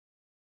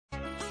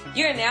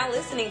You are now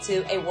listening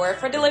to a Word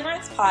for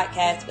Deliverance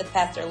podcast with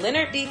Pastor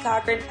Leonard D.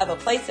 Cochran of A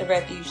Place of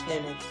Refuge,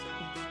 Newnan.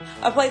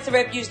 A Place of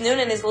Refuge,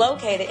 Newnan is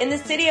located in the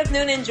city of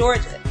Newnan,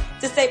 Georgia.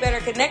 To stay better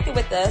connected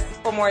with us,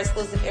 for more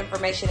exclusive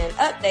information and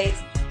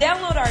updates,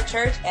 download our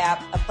church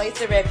app, A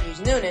Place of Refuge,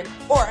 Newnan,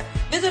 or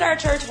visit our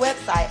church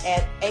website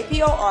at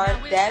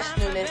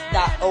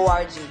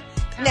apor-newnan.org.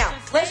 Now,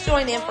 let's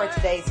join in for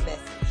today's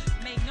message.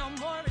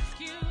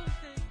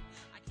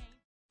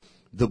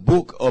 The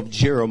book of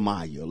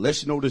Jeremiah.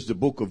 Let's notice the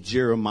book of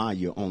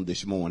Jeremiah on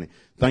this morning.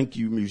 Thank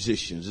you,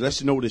 musicians.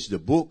 Let's notice the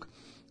book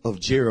of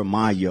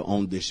Jeremiah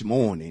on this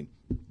morning.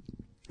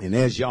 And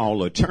as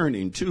y'all are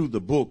turning to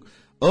the book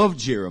of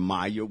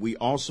Jeremiah, we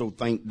also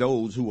thank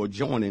those who are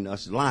joining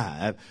us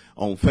live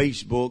on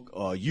Facebook,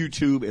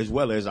 YouTube, as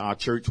well as our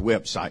church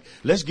website.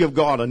 Let's give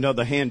God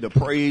another hand of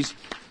praise.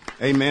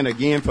 Amen.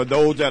 Again, for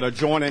those that are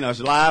joining us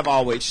live,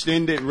 our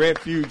extended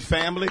refuge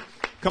family.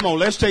 Come on,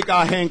 let's take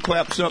our hand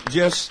claps up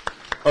just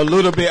a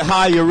little bit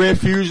higher,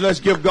 refuge. Let's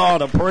give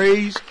God a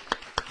praise.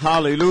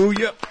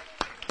 Hallelujah.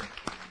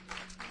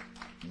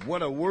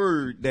 What a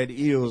word that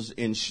is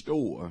in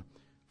store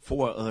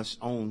for us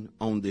on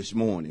this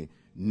morning.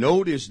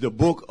 Notice the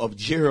book of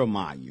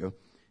Jeremiah,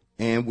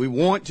 and we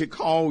want to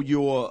call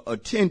your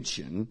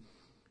attention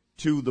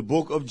to the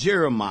book of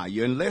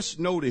Jeremiah. And let's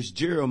notice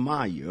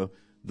Jeremiah,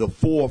 the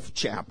 4th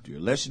chapter.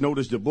 Let's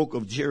notice the book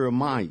of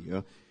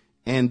Jeremiah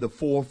and the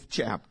 4th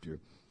chapter.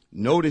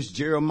 Notice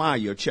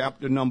Jeremiah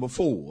chapter number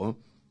 4,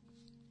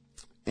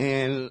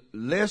 and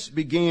let's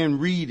begin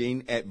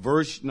reading at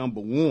verse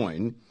number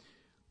 1.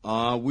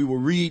 We will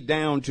read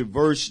down to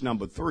verse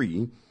number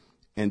 3,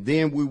 and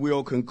then we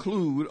will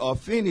conclude or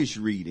finish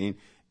reading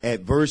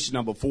at verse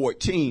number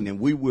 14, and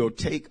we will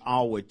take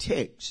our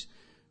text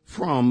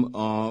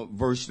from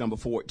verse number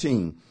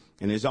 14.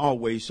 And as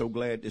always, so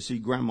glad to see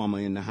Grandmama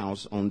in the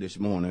house on this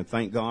morning.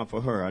 Thank God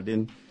for her. I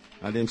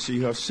didn't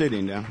see her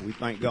sitting there. We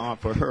thank God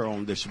for her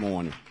on this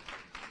morning.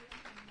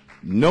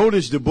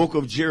 Notice the book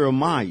of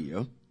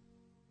Jeremiah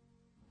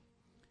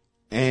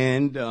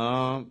and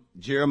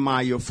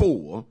Jeremiah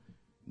 4.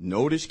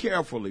 Notice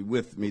carefully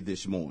with me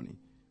this morning,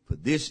 for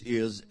this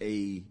is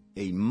a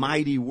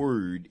mighty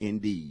word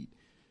indeed.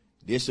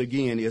 This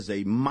again is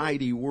a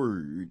mighty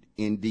word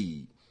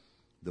indeed.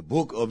 The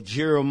book of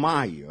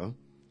Jeremiah,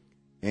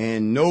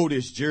 and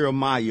notice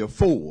Jeremiah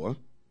 4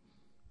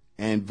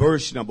 and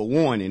verse number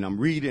 1, and I'm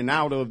reading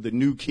out of the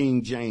New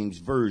King James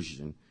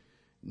Version.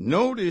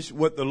 Notice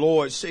what the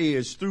Lord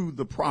says through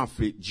the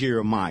prophet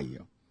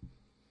Jeremiah.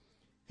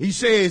 He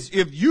says,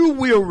 if you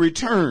will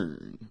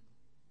return,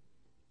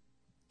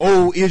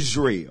 O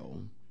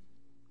Israel,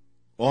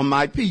 or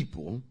my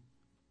people,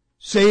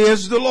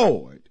 says the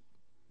Lord,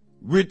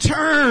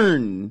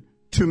 return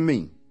to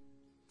me.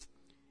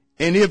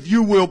 And if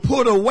you will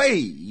put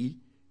away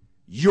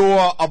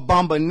your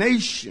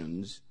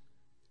abominations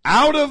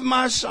out of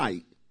my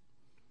sight,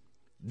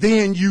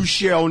 then you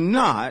shall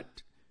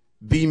not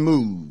be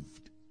moved.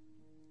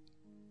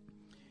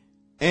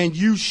 And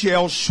you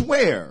shall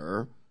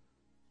swear,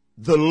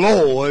 the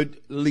Lord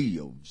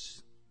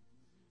lives.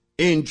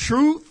 In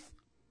truth,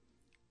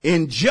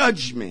 in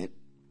judgment,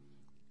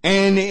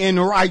 and in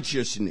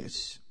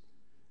righteousness,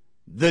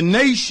 the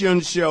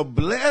nations shall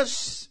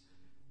bless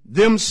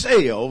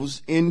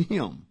themselves in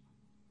him,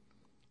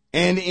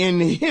 and in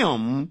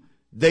him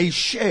they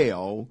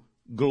shall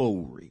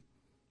glory.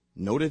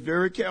 Notice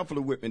very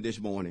carefully with me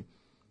this morning.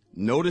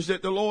 Notice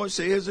that the Lord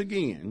says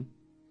again,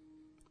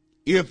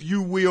 if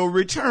you will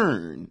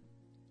return,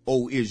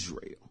 O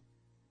Israel,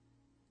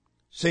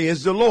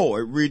 says the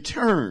Lord,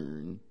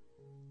 return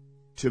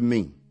to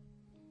me.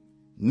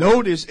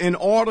 Notice, in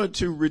order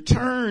to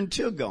return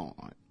to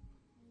God,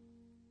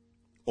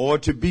 or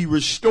to be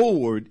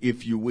restored,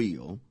 if you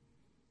will,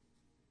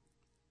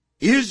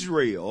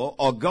 Israel,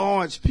 or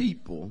God's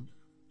people,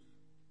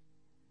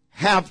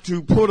 have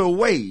to put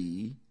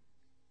away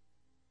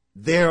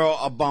their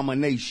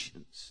abominations.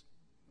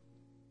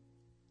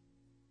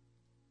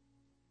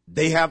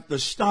 They have to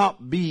stop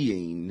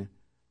being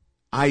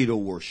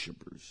idol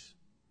worshipers.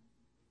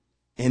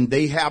 And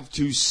they have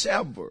to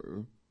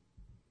sever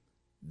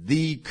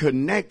the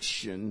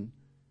connection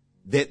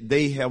that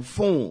they have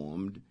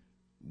formed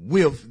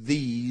with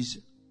these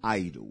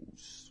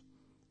idols.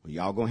 Are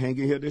y'all going to hang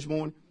in here this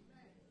morning?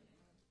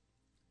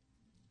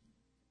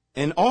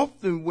 And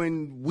often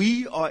when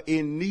we are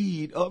in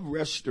need of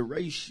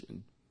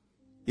restoration,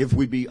 if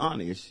we be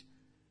honest,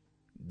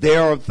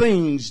 there are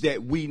things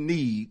that we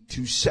need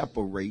to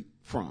separate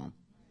from.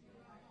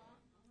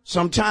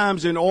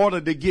 Sometimes in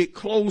order to get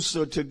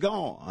closer to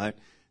God,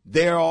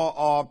 there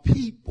are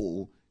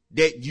people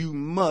that you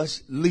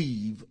must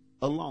leave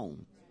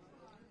alone.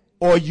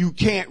 Or you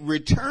can't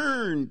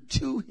return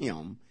to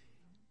him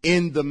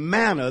in the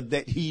manner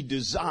that he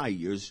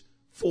desires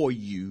for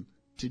you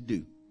to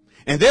do.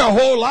 And there are a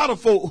whole lot of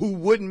folk who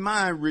wouldn't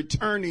mind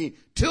returning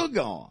to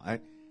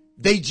God.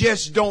 They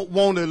just don't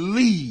want to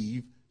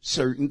leave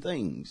certain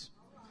things.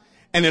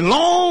 And as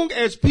long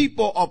as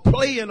people are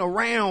playing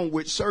around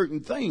with certain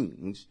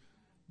things,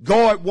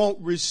 God won't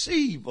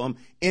receive them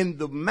in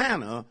the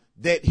manner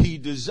that he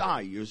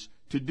desires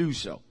to do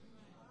so.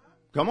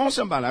 Come on,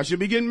 somebody. I should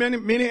be getting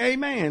many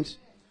amens.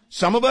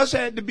 Some of us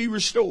had to be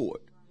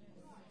restored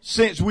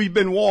since we've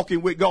been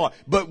walking with God.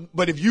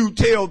 But if you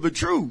tell the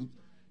truth,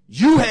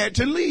 you had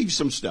to leave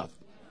some stuff.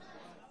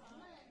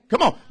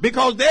 Come on.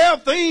 Because there are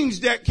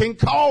things that can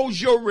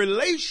cause your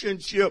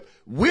relationship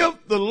with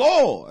the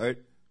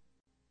Lord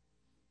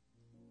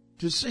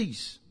to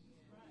cease.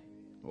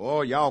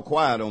 Oh, y'all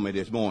quiet on me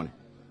this morning.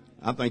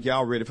 I think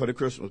y'all ready for the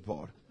Christmas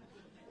party.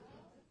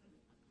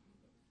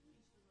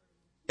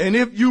 And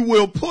if you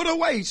will put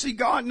away, see,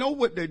 God know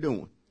what they're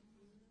doing.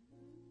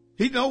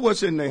 He know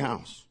what's in their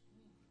house.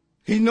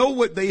 He know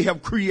what they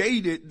have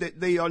created that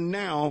they are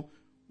now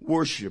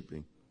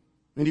worshiping.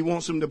 And he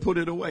wants them to put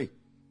it away.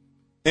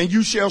 And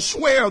you shall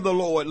swear the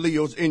Lord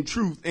lives in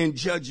truth and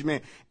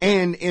judgment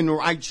and in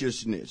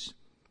righteousness.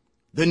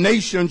 The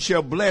nations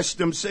shall bless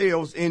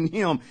themselves in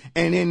him,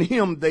 and in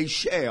him they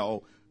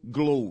shall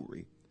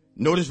glory.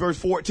 Notice verse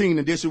 14,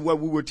 and this is where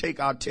we will take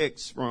our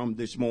text from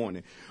this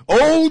morning.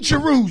 O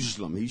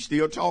Jerusalem, he's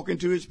still talking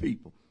to his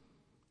people.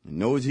 And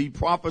notice he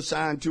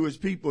prophesying to his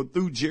people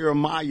through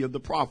Jeremiah the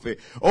prophet.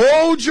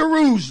 O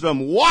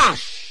Jerusalem,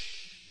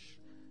 wash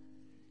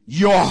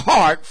your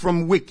heart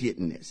from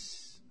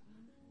wickedness,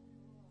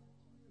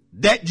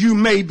 that you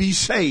may be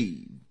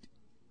saved.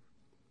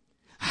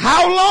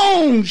 How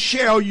long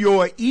shall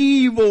your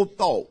evil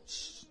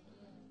thoughts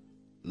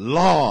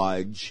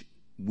lodge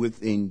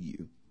within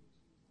you?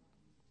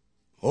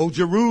 O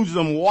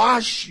Jerusalem,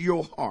 wash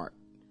your heart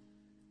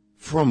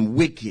from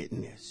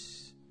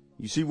wickedness.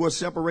 You see what's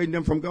separating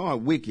them from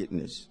God?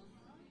 Wickedness.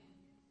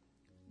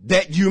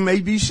 That you may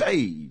be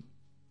saved.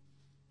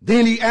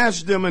 Then he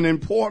asked them an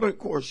important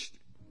question,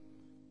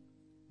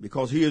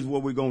 because here's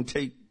where we're going to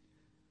take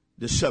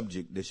the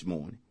subject this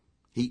morning.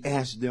 He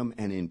asked them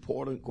an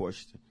important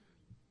question.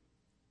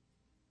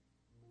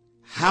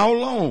 How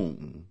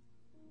long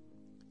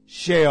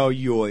shall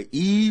your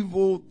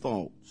evil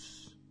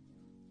thoughts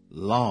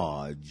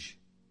lodge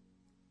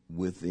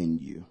within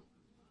you?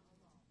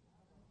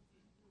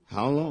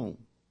 How long?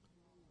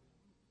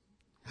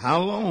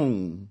 How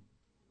long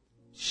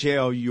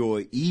shall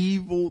your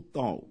evil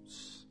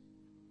thoughts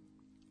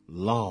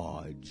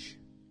lodge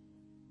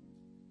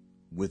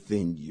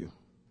within you?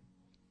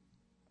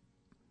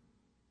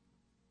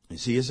 And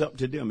see, it's up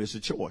to them. It's a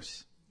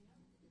choice.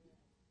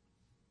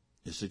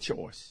 It's a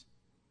choice.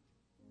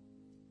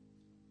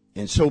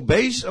 And so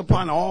based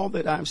upon all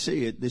that I've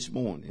said this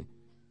morning,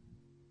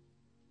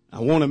 I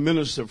want to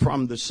minister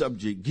from the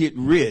subject, get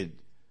rid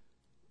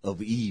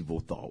of evil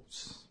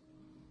thoughts.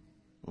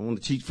 I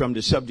want to teach from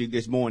the subject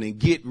this morning,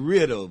 get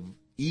rid of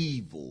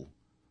evil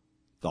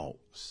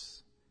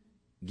thoughts.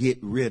 Get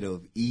rid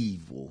of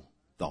evil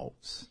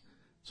thoughts.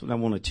 That's what I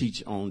want to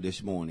teach on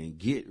this morning.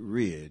 Get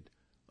rid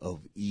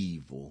of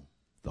evil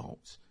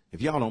thoughts.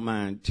 If y'all don't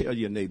mind, tell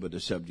your neighbor the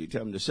subject.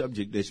 Tell them the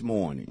subject this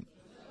morning.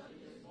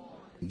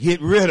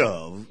 Get rid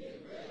of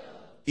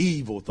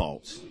evil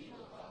thoughts.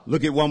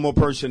 Look at one more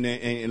person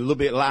and a little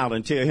bit louder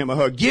and tell him or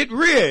her, get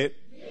rid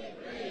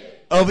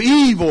of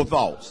evil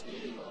thoughts.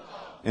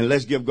 And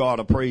let's give God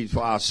a praise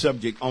for our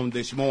subject on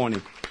this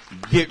morning.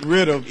 Get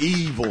rid of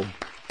evil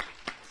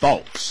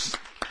thoughts.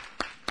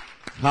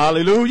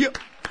 Hallelujah.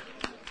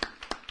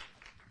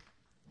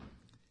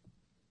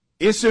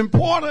 It's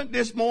important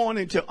this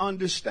morning to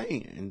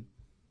understand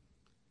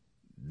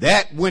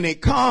that when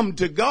it comes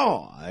to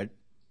God,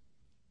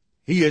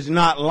 he is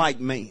not like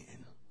man.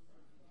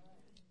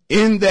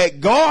 In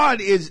that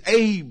God is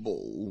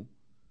able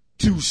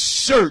to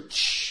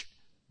search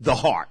the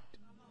heart.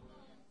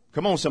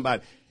 Come on,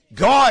 somebody.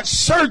 God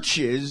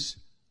searches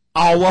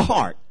our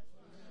heart.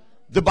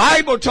 The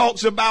Bible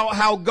talks about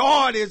how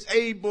God is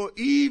able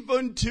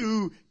even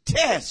to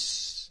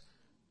test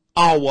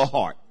our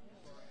heart.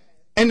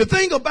 And the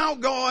thing about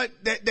God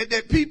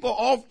that people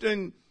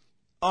often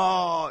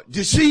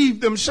deceive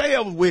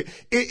themselves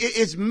with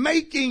is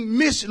making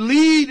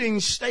misleading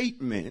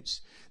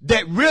statements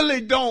that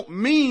really don't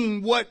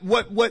mean what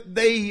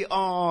they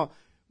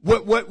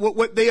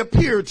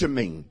appear to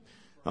mean.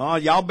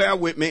 Y'all bear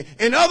with me.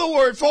 In other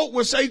words, folk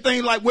will say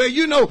things like, well,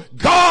 you know,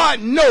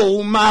 God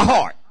know my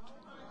heart.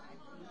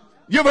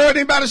 You ever heard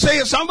anybody say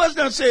it? Some of us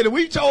done said it.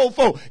 We told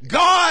folk,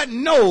 God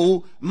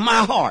know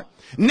my heart.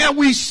 Now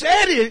we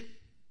said it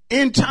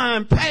in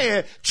time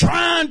past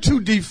trying to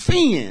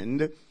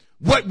defend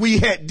what we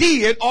had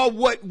did or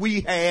what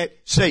we had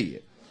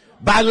said.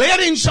 By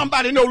letting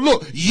somebody know,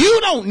 look,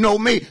 you don't know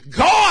me.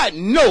 God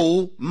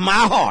know my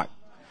heart.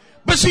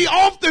 But see,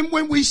 often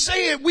when we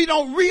say it, we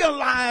don't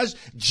realize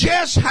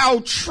just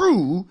how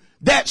true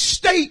that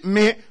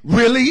statement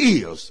really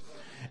is.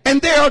 And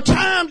there are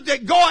times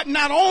that God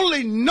not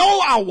only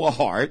know our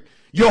heart,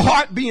 your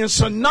heart being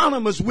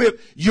synonymous with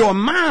your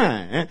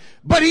mind,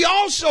 but he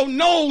also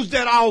knows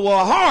that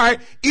our heart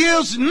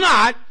is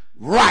not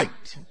right.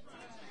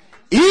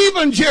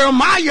 Even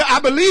Jeremiah, I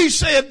believe,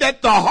 said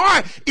that the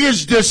heart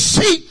is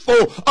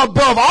deceitful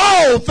above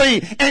all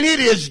things, and it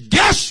is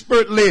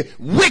desperately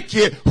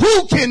wicked.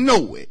 Who can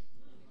know it?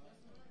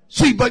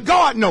 See, but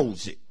God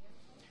knows it.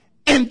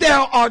 And there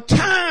are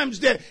times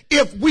that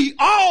if we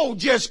all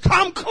just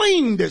come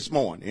clean this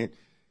morning,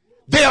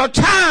 there are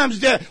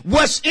times that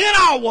what's in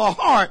our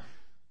heart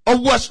or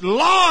what's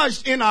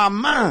lodged in our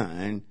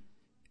mind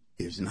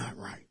is not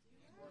right.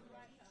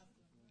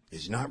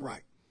 It's not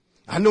right.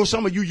 I know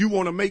some of you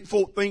want to make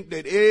folk think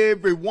that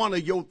every one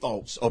of your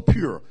thoughts are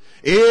pure.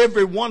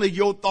 Every one of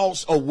your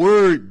thoughts are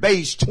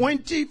word-based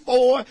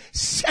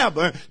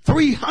 24/7,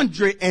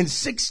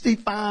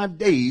 365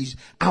 days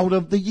out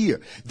of the year.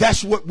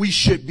 That's what we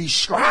should be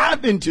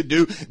striving to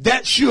do.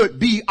 That should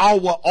be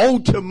our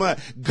ultimate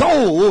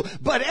goal.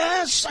 But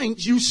as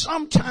saints, you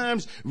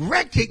sometimes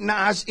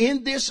recognize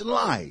in this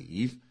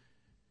life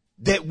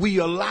that we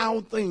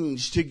allow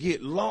things to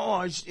get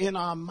lodged in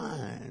our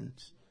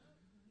minds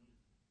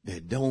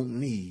that don't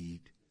need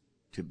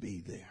to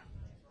be there.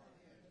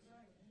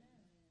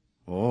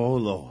 Oh,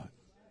 Lord.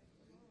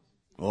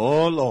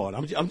 Oh, Lord.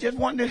 I'm just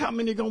wondering how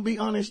many are going to be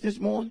honest this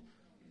morning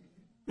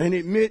and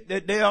admit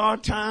that there are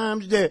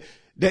times that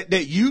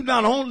you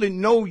not only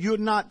know you're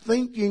not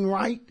thinking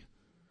right,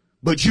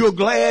 but you're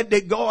glad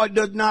that God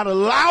does not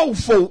allow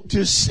folk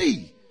to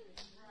see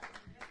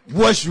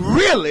what's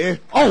really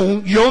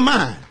on your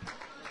mind.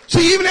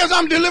 See, even as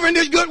I'm delivering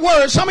this good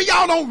word, some of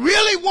y'all don't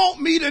really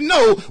want me to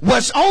know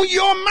what's on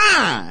your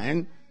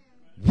mind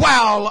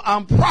while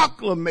I'm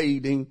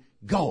proclamating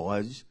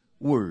God's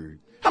word.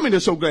 How many are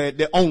so glad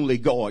that only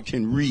God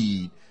can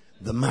read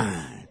the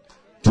mind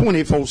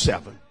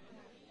 24/7?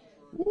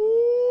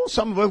 Ooh,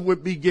 some of us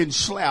would be getting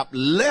slapped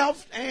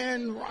left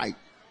and right.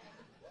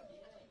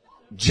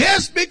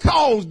 Just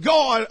because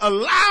God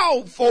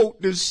allowed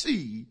folk to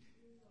see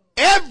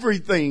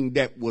everything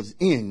that was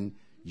in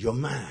your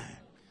mind.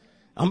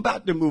 I'm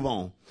about to move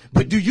on.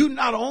 But do you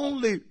not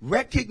only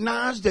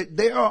recognize that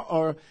there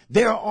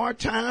are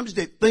times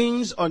that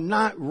things are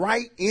not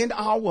right in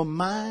our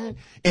mind,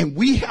 and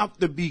we have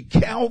to be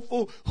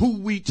careful who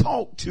we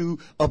talk to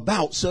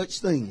about such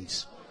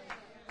things?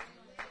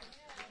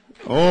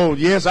 Oh,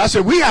 yes, I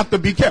said we have to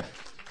be careful.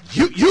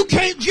 You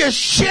can't just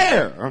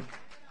share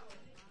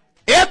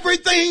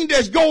everything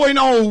that's going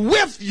on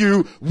with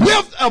you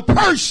with a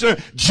person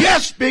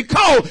just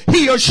because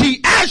he or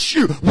she asks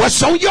you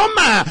what's on your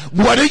mind.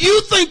 What are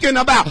you thinking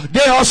about?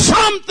 There are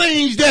some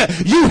things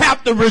that you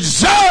have to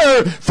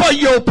reserve for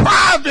your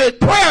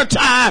private prayer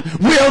time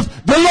with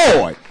the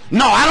Lord.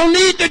 No, I don't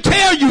need to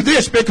tell you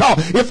this, because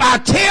if I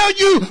tell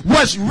you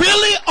what's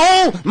really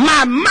on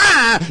my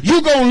mind,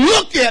 you're going to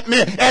look at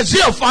me as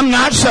if I'm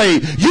not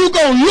saved. You're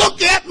going to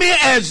look at me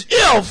as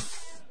if.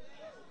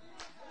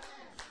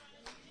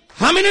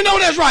 How many know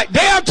that's right?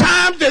 There are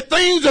times that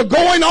things are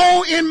going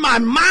on in my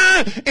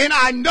mind, and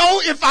I know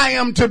if I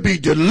am to be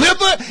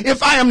delivered,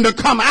 if I am to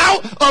come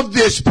out of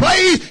this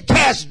place,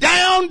 cast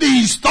down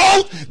these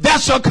thoughts,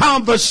 that's a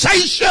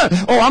conversation.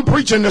 Oh, I'm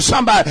preaching to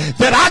somebody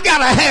that I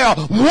got to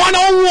have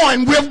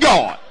one-on-one with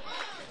God.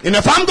 And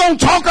if I'm going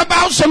to talk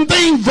about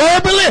something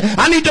verbally,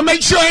 I need to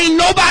make sure ain't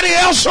nobody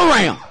else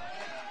around.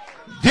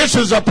 This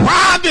is a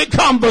private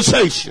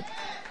conversation.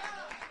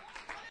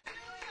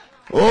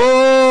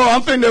 Oh,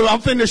 I'm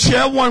finna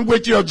share one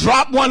with you,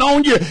 drop one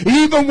on you.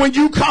 Even when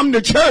you come to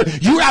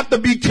church, you have to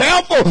be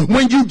careful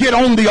when you get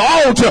on the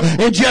altar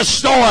and just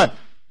start.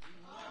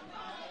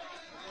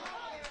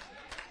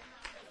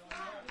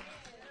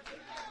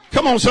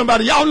 Come on,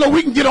 somebody. Y'all know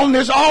we can get on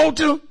this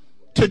altar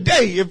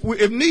today if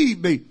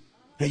need be.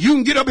 And you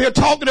can get up here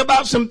talking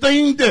about some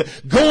things that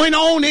going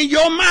on in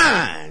your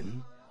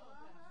mind.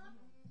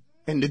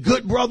 And the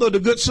good brother,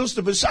 the good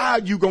sister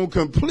beside you gonna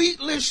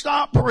completely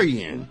stop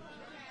praying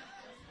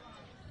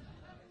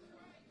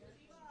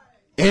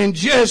and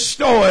just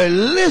start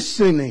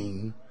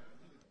listening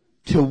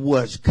to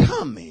what's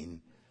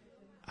coming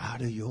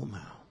out of your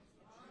mouth.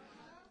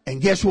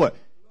 And guess what?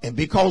 And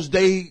because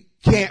they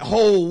can't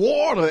hold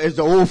water, as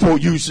the old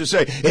folk used to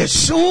say, as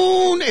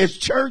soon as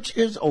church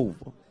is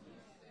over,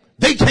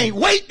 they can't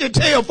wait to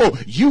tell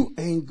folks, you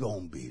ain't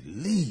gonna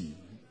believe.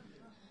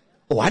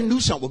 Oh, I knew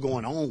something was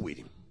going on with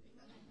him,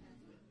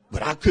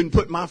 but I couldn't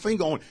put my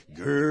finger on it.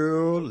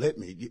 Girl, let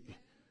me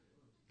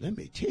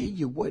tell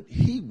you what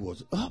he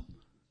was up.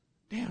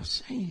 They're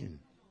saying.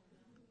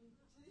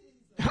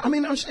 I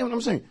mean, understand what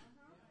I'm saying?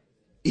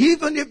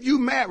 Even if you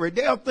married,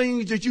 there are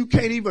things that you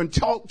can't even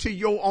talk to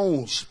your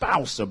own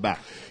spouse about.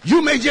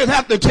 You may just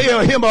have to tell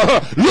him or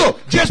her,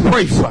 look, just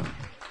pray for me.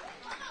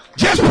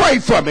 Just pray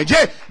for me.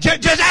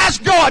 Just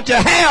ask God to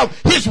have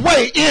his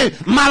way in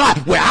my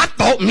life. Well, I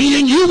thought me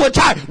and you were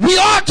tight. We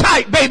are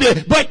tight,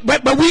 baby,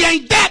 but we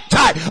ain't that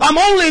tight. I'm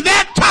only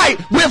that tight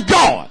with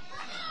God.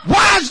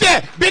 Why is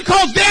that?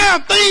 Because there are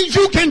things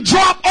you can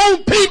drop on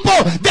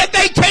people that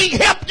they can't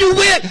help you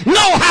with no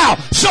how.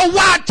 So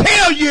why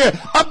tell you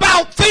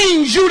about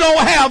things you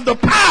don't have the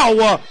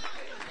power?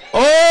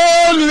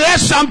 Oh,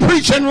 yes, I'm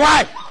preaching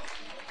right.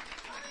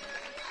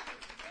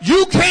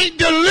 You can't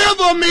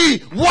deliver me.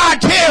 Why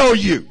tell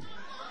you?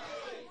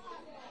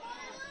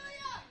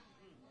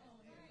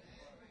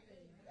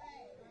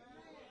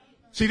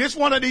 See, this is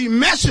one of these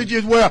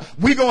messages where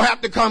we're going to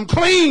have to come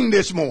clean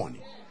this morning.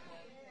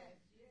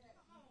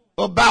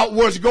 about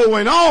what's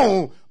going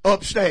on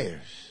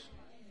upstairs.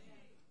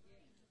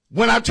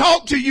 When I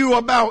talk to you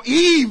about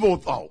evil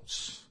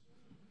thoughts,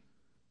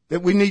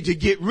 that we need to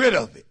get rid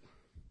of it,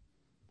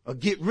 or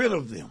get rid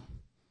of them.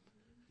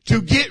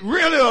 To get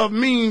rid of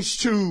means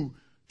to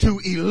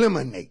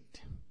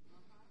eliminate.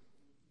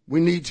 We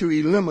need to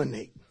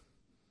eliminate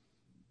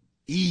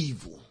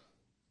evil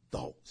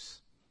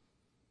thoughts.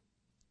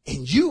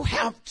 And you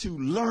have to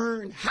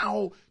learn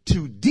how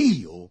to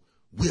deal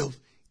with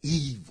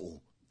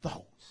evil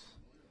thoughts.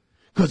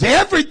 Because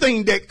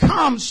everything that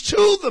comes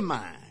to the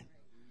mind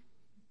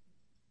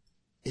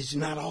is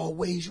not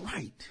always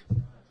right.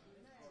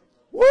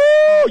 Woo!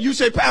 You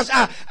say, Pastor,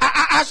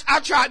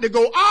 I tried to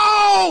go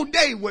all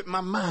day with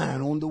my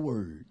mind on the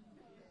word.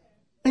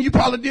 And you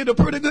probably did a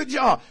pretty good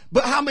job.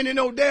 But how many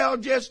know there are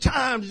just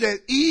times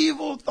that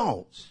evil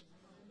thoughts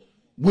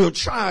will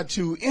try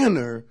to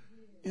enter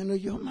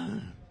your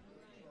mind?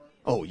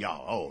 Oh,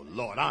 y'all. Oh,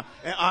 Lord.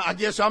 I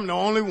guess I'm the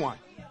only one.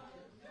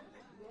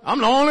 I'm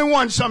the only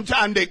one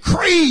sometimes that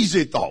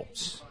crazy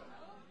thoughts.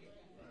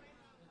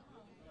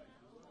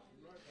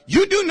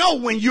 You do know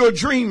when you're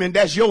dreaming,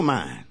 that's your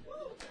mind.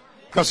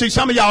 Because see,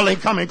 some of y'all ain't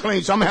coming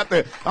clean, so I'm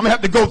gonna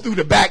have to go through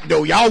the back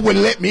door. Y'all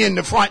wouldn't let me in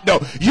the front door.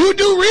 You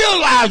do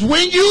realize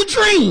when you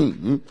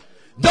dream,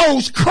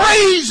 those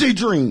crazy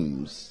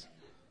dreams,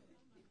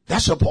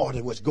 that's a part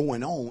of what's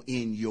going on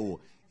in your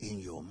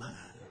mind.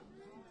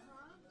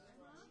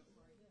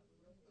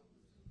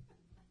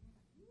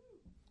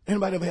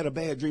 Anybody ever had a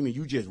bad dream and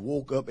you just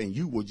woke up and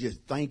you were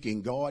just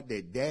thanking God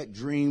that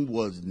dream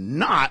was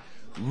not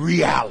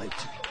reality?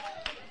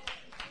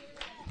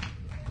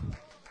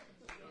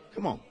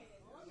 Come on.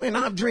 Man,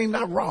 I've dreamed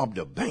I robbed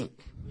a bank.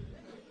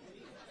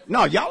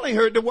 No, y'all ain't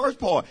heard the worst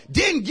part.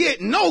 Didn't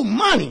get no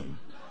money,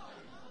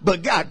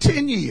 but got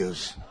 10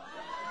 years.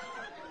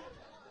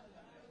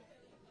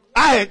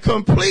 I had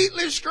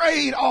completely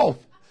strayed off.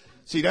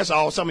 See, that's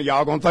all some of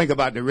y'all gonna think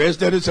about the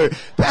rest of the service.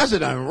 Pastor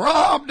done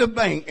robbed the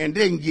bank and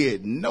didn't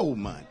get no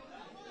money.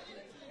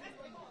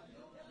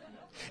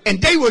 And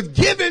they were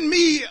giving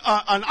me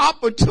an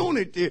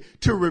opportunity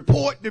to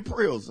report to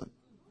prison.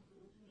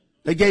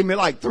 They gave me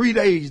like 3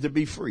 days to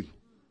be free.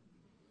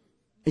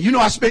 And you know,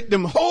 I spent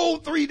them whole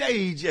 3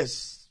 days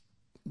just,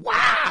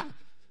 why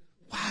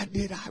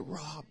did I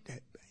rob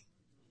that bank?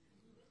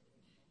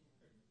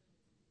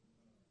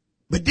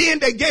 But then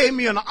they gave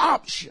me an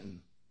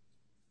option.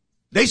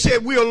 They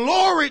said, we'll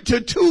lower it to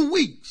 2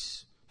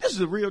 weeks. This is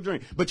a real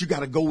dream. But you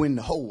got to go in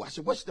the hole. I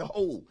said, what's the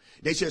hole?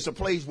 They said, it's a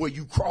place where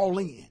you crawl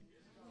in.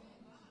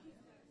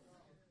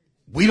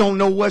 We don't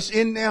know what's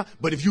in there,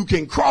 but if you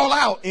can crawl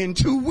out in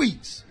 2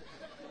 weeks,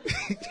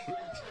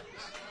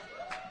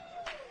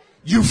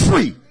 you're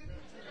free.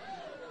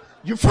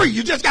 You're free.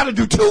 You just got to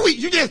do 2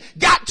 weeks. You just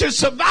got to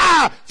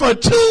survive for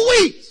 2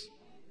 weeks.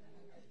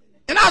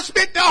 And I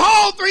spent the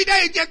whole 3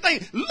 days just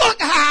thinking,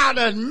 look how I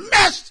done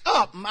messed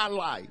up my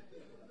life.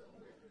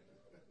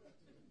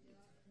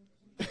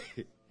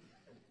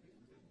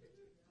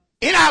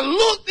 And I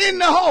looked in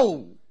the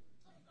hole.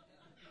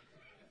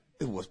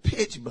 It was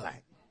pitch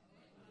black.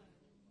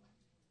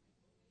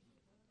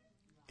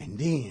 And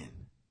then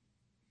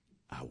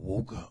I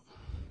woke up.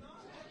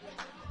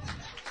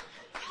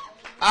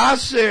 I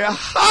said,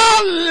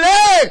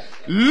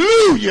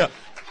 hallelujah.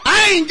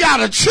 I ain't got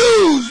to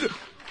choose.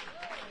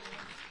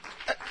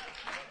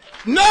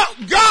 No,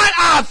 God,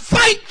 I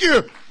thank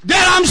you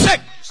that I'm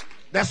sick.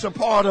 That's a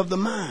part of the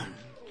mind.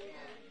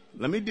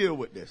 Let me deal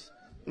with this.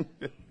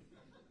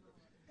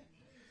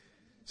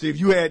 See, if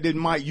you had this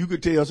mic, you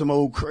could tell some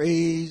old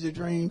crazy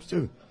dreams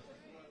too.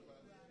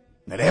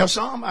 Now, there's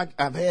some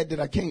I've had that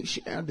I can't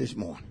share this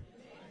morning.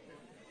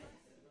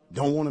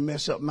 Don't want to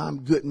mess up my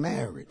good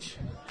marriage.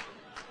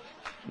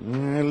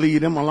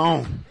 Leave them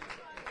alone.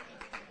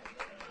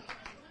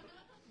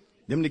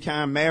 Them the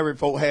kind married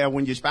folk have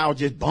when your spouse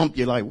just bump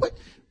you like,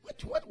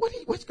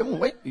 what's going on?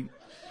 Wait.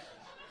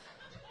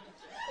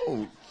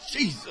 Oh,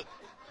 Jesus.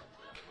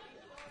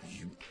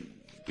 You've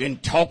been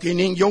talking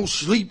in your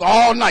sleep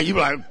all night. You be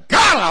like,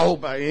 God, I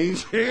hope I ain't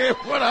said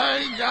what I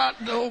ain't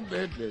got no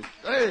business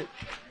saying.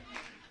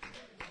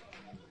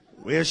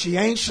 Well, she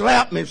ain't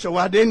slapped me, so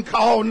I didn't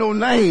call no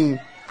name.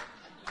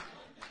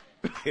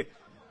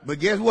 But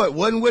guess what?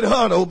 Wasn't with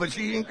her though, but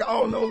she ain't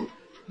called no.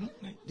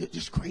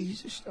 Just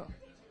crazy stuff.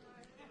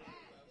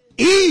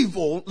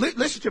 Evil,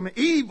 listen to me,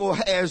 evil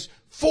has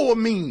 4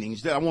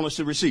 meanings that I want us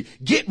to receive.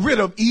 Get rid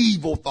of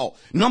evil thought.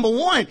 Number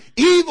 1,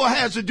 evil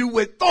has to do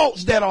with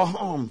thoughts that are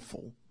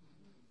harmful.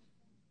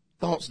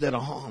 Thoughts that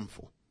are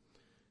harmful.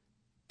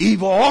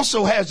 Evil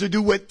also has to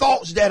do with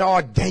thoughts that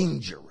are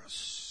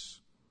dangerous.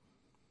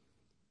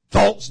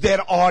 Thoughts that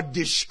are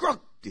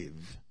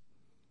destructive.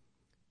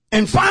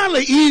 And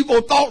finally,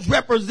 evil thoughts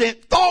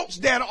represent thoughts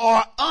that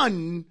are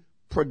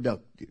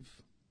unproductive.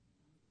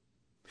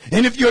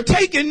 And if you're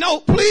taking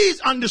note, please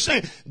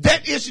understand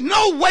that it's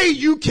no way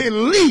you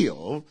can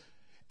live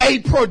a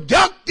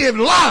productive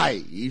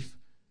life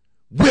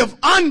with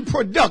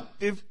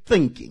unproductive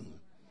thinking.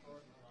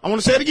 I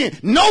want to say it again.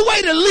 No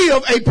way to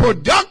live a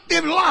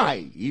productive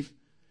life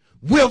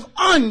with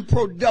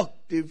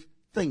unproductive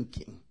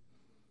thinking.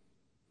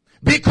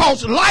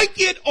 Because like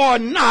it or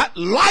not,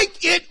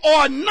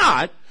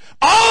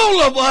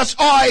 all of us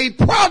are a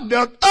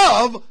product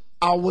of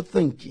our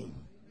thinking.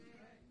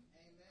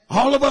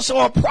 All of us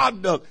are a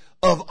product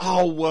of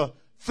our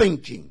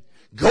thinking.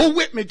 Go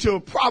with me to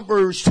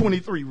Proverbs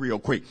 23 real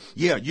quick.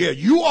 Yeah,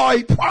 you are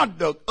a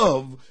product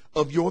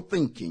of your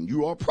thinking.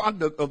 You are a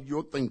product of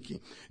your thinking.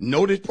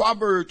 Notice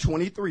Proverbs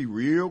 23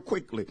 real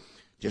quickly.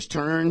 Just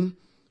turn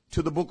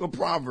to the book of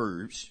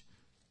Proverbs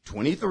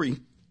 23.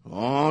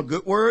 Oh,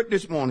 good word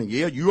this morning.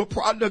 Yeah, you're a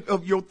product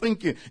of your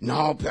thinking.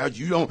 No,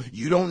 Pastor,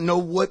 you don't know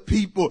what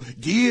people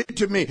did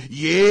to me.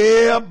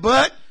 Yeah,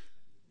 but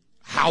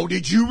how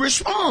did you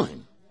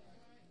respond?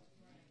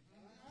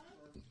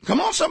 Come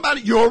on,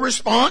 somebody, your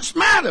response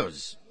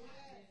matters.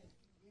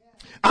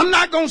 I'm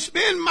not going to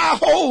spend my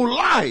whole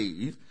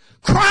life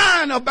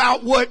crying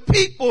about what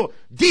people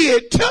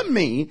did to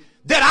me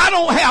that I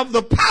don't have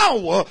the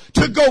power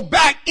to go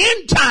back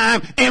in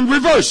time and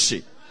reverse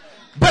it.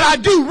 But I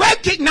do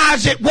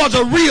recognize it was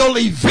a real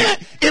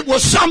event. It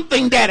was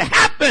something that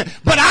happened.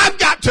 But I've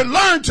got to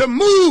learn to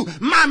move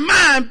my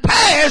mind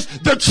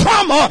past the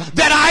trauma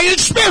that I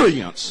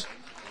experienced.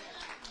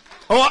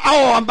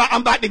 I'm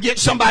about to get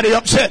somebody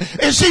upset.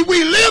 And see,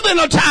 we live in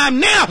a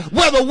time now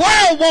where the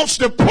world wants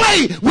to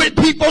play with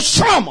people's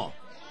trauma.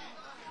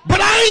 But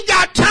I ain't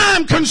got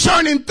time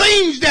concerning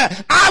things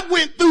that I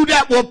went through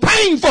that were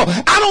painful.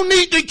 I don't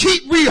need to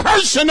keep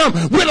rehearsing them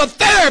with a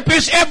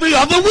therapist every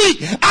other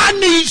week. I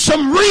need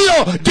some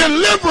real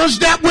deliverance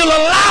that will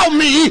allow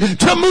me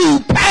to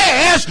move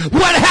past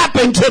what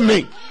happened to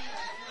me.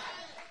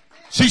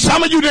 See,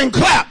 some of you didn't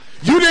clap.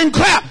 You didn't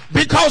clap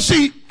because,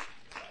 see,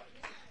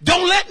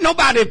 don't let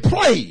nobody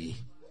play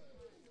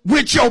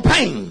with your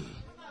pain.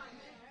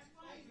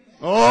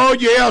 Oh,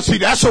 yeah, see,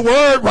 that's a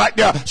word right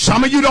there.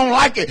 Some of you don't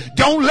like it.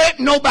 Don't let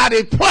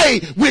nobody play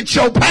with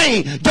your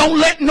pain. Don't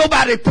let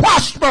nobody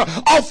prosper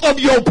off of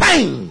your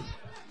pain.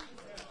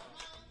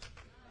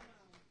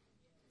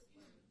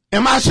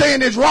 Am I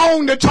saying it's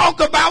wrong to talk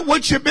about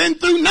what you've been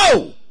through?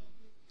 No.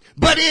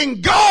 But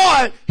in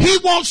God, He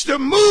wants to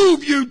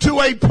move you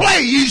to a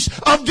place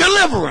of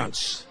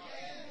deliverance.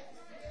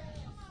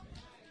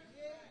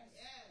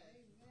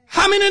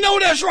 How many know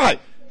that's right?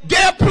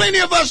 There are plenty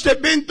of us that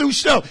have been through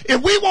stuff.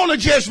 If we want to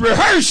just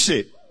rehearse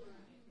it,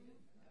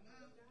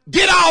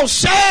 get all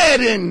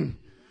sad and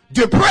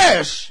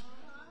depressed,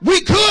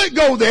 we could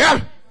go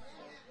there.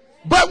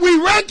 But we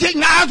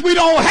recognize we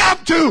don't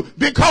have to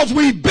because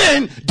we've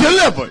been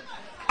delivered.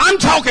 I'm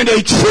talking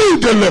a true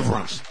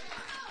deliverance.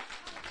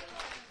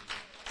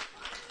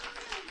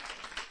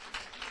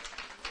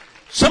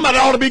 Somebody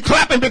ought to be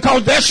clapping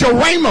because that's your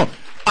rhema.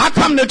 I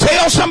come to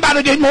tell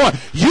somebody this morning,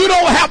 you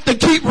don't have to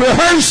keep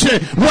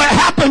rehearsing what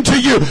happened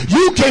to you.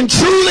 You can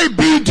truly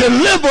be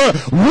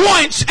delivered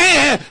once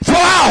and for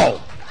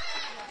all.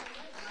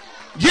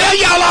 Yeah,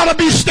 y'all ought to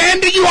be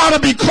standing. You ought to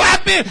be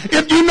clapping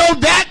if you know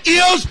that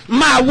is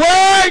my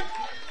word.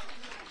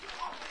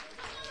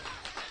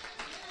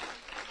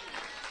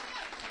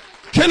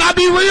 Can I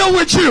be real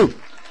with you?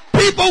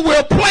 People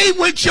will play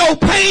with your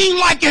pain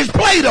like it's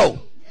Play-Doh.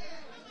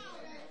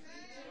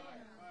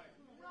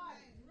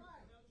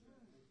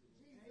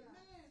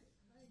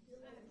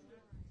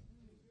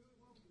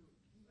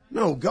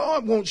 No,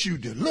 God wants you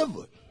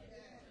delivered.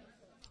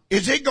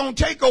 Is it going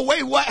to take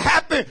away what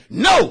happened?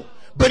 No.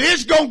 But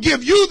it's going to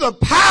give you the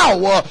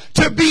power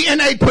to be in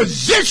a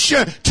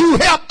position to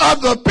help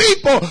other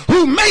people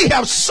who may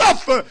have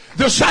suffered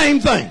the same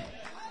thing.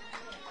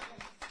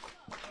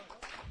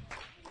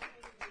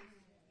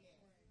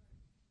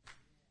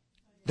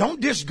 Don't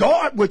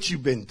discard what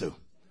you've been through.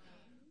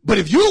 But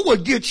if you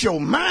would get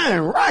your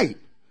mind right,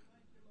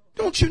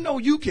 don't you know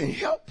you can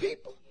help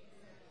people?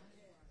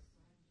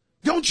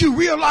 Don't you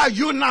realize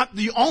you're not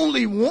the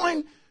only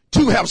one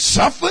to have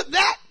suffered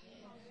that?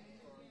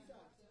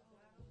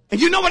 And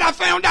you know what I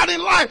found out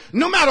in life?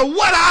 No matter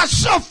what I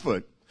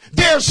suffered,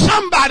 there's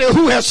somebody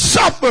who has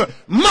suffered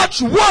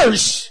much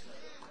worse.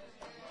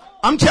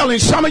 I'm telling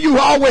some of you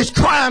are always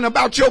crying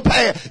about your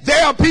past.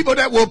 There are people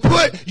that will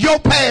put your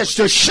past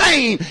to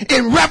shame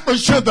in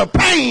reference to the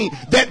pain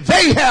that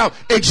they have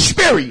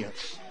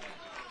experienced.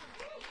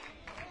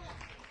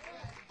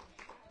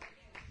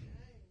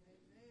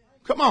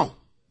 Come on.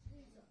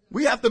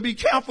 We have to be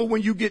careful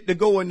when you get to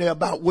going there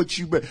about what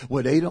you've been.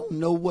 Well, they don't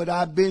know what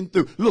I've been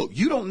through. Look,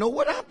 you don't know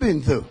what I've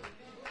been through.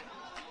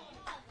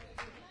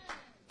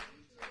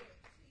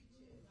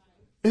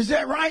 Is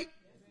that right?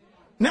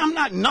 Now, I'm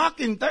not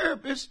knocking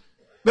therapists,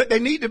 but they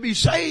need to be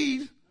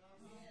saved.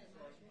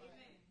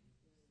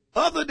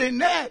 Other than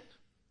that,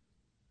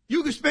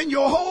 you can spend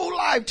your whole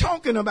life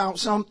talking about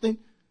something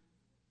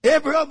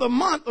every other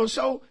month or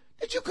so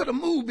that you could have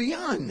moved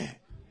beyond that.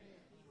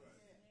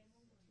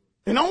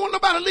 And I don't want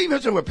nobody to leave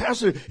and say, well,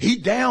 Pastor,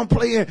 he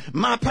downplaying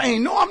my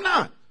pain. No, I'm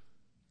not.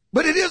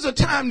 But it is a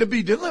time to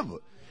be delivered.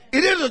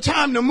 It is a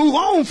time to move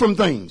on from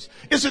things.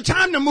 It's a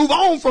time to move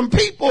on from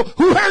people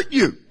who hurt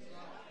you.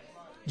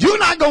 You're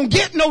not going to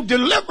get no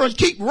deliverance.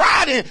 Keep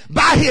riding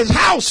by his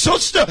house,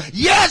 sister.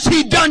 Yes,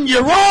 he done you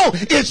wrong.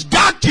 It's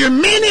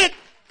documented.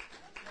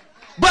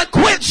 But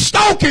quit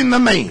stalking the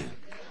man.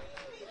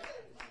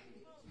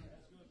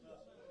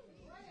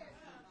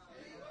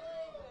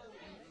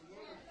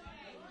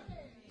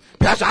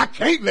 Pastor, I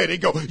can't let it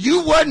go.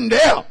 You wasn't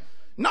there.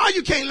 No,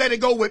 you can't let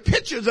it go with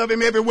pictures of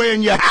him everywhere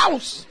in your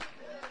house.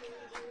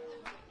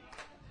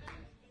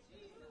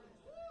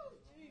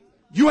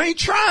 You ain't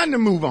trying to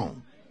move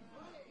on.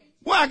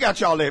 Well, I got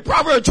y'all there.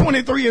 Proverbs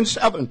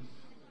 23:7.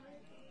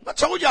 I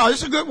told y'all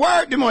it's a good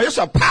word. It's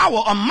a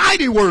power, a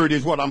mighty word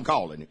is what I'm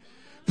calling it.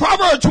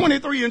 Proverbs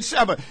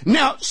 23:7.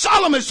 Now,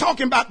 Solomon's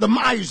talking about the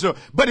miser,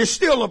 but it's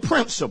still a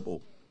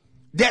principle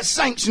that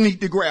saints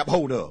need to grab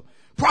hold of.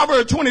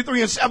 Proverbs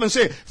 23:7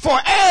 says, for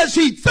as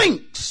he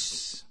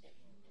thinks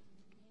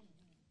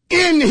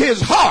in his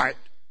heart,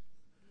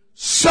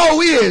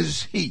 so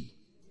is he.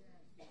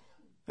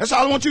 That's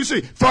all I want you to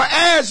see. For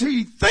as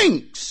he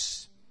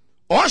thinks,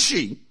 or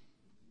she,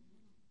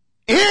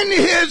 in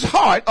his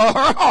heart or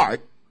her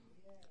heart,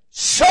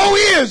 so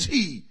is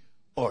he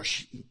or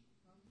she.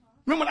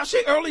 Remember what I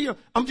said earlier?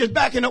 I'm just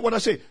backing up what I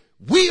said.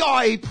 We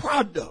are a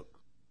product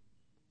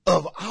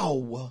of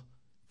our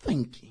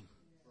thinking.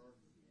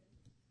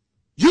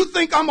 You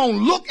think I'm going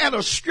to look at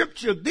a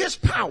scripture this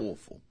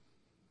powerful?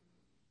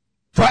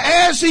 For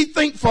as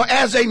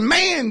a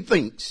man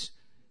thinks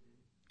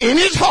in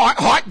his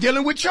heart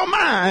dealing with your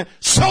mind,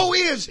 so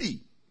is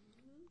he.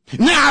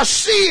 Now I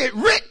see it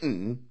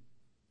written.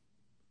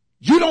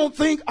 You don't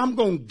think I'm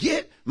going to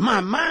get my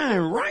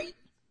mind right?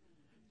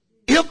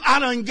 If I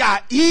done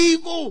got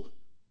evil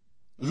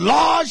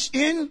lodged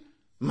in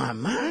my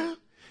mind?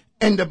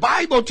 And the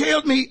Bible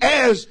tells me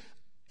as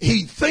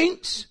he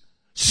thinks,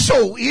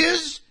 so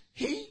is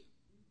he.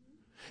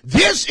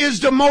 This is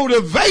the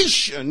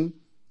motivation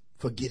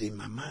for getting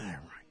my mind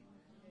right.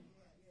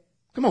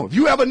 Come on, if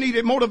you ever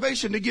needed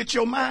motivation to get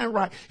your mind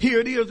right, here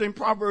it is in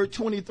Proverbs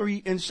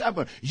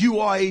 23:7. You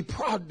are a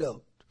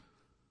product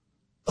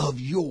of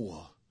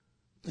your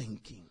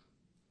thinking,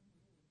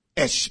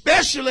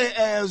 especially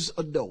as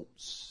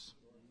adults.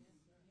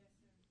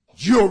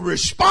 You're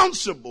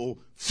responsible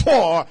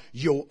for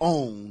your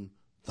own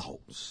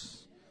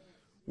thoughts.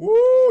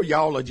 Whoa,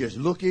 y'all are just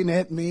looking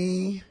at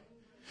me.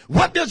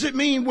 What does it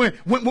mean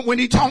when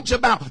he talks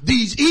about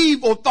these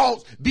evil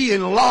thoughts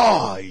being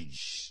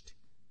lodged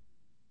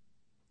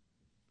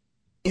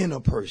in a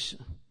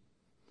person?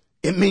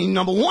 It means,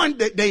 number one,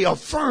 that they are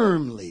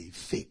firmly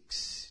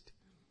fixed.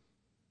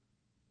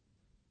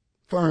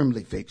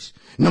 Firmly fixed.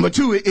 Number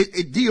two,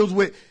 it deals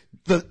with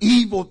the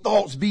evil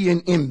thoughts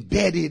being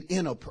embedded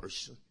in a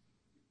person.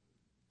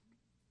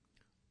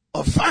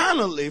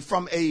 Finally,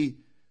 from a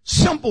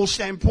simple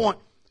standpoint,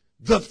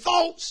 the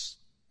thoughts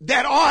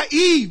that are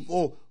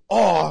evil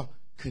are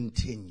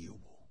continual.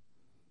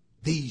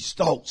 These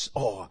thoughts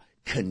are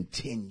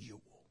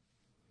continual.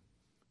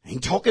 I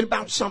ain't talking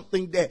about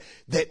something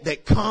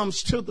that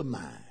comes to the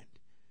mind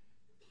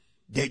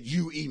that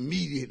you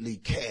immediately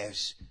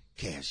cast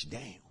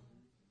down.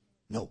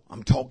 No,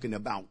 I'm talking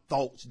about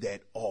thoughts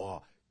that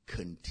are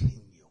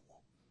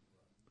continual,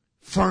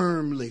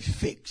 firmly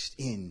fixed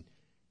in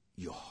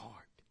your heart.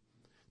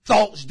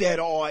 Thoughts that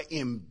are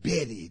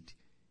embedded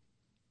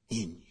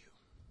in you.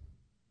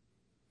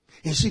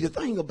 And see, the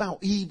thing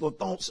about evil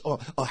thoughts or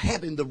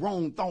having the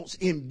wrong thoughts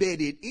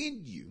embedded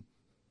in you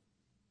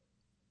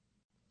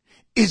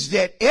is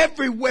that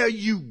everywhere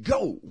you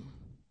go,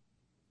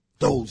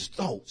 those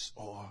thoughts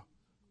are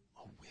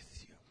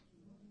with you.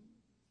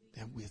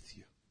 They're with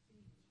you.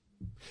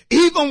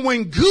 Even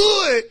when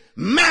good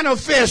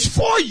manifests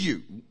for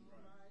you,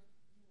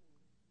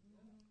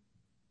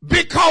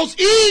 because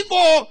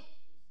evil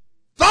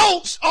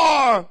thoughts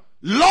are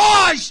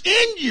lodged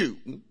in you,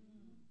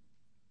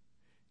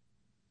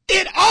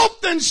 it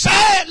often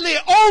sadly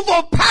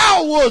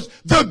overpowers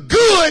the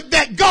good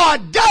that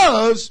God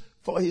does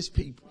for his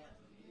people.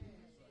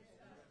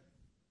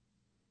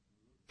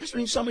 That's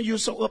when some of you are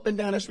so up and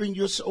down. That's when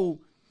you're so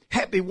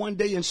happy one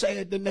day and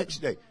sad the next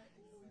day.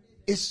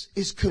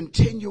 It's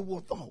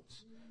continual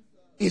thoughts.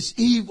 It's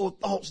evil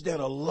thoughts that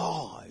are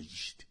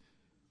lodged.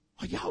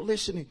 Are y'all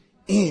listening?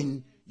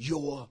 In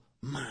your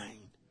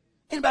mind.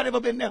 Anybody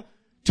ever been there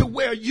to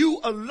where you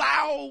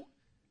allow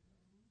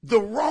the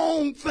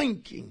wrong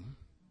thinking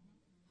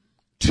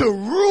to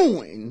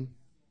ruin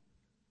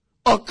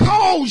or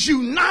cause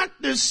you not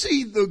to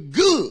see the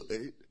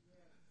good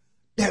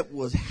that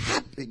was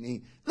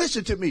happening,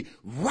 listen to me,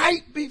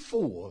 right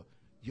before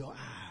your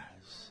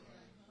eyes?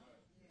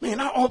 Man,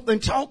 I often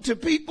talk to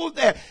people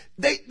that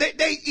they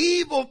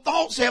evil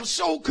thoughts have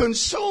so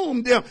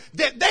consumed them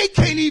that they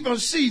can't even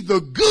see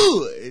the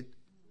good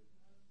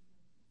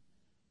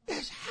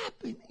that's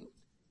happening.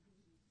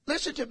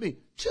 Listen to me,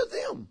 to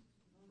them.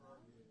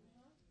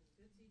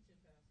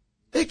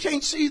 They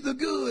can't see the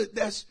good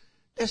that's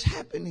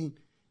happening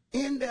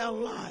in their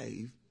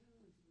life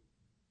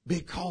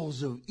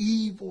because of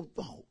evil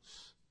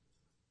thoughts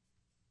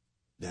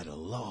that are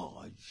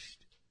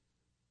lodged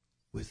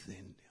within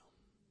them.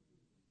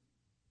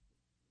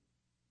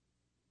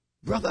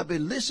 Brother, I've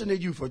been listening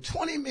to you for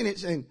 20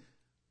 minutes and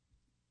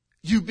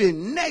you've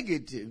been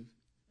negative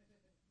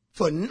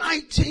for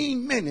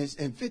 19 minutes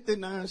and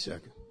 59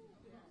 seconds.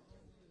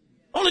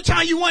 Only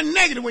time you weren't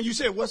negative when you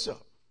said, what's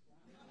up?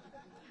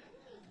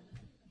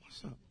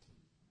 What's up?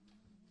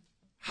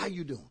 How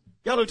you doing?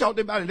 Y'all don't talk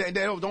about it.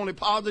 That was the only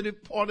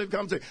positive part of the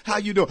conversation. How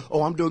you doing?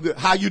 Oh, I'm doing good.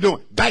 How you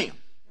doing? Bam.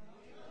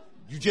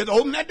 You just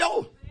open that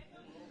door.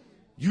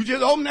 You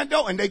just open that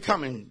door and they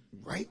coming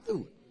right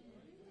through it.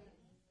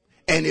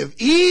 And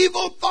if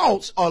evil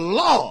thoughts are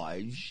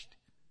lodged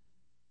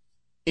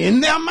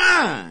in their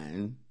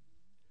mind,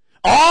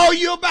 all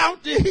you're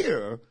about to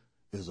hear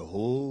is a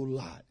whole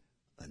lot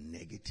of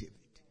negativity.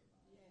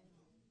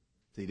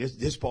 See,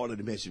 this part of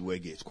the message where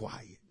it gets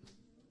quiet.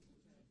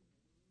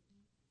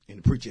 And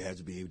the preacher has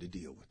to be able to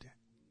deal with that.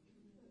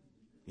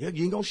 Yeah,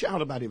 you ain't going to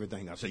shout about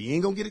everything I say. You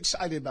ain't going to get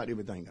excited about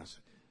everything I say.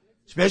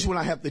 Especially when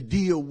I have to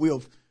deal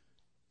with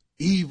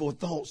evil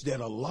thoughts that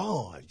are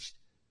lodged.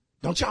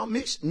 Don't y'all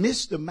miss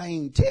the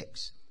main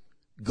text.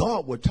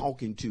 God was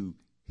talking to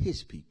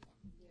his people.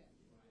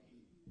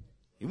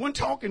 He wasn't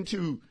talking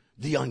to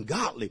the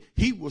ungodly.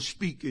 He was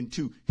speaking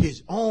to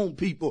his own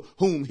people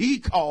whom he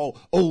called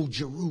Old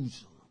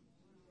Jerusalem.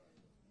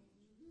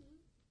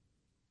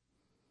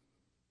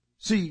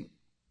 See,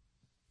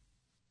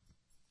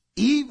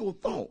 evil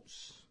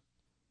thoughts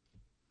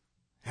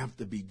have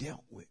to be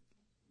dealt with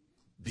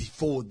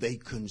before they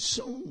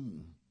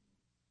consume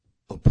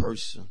a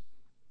person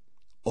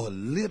or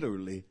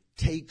literally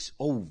takes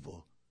over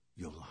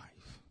your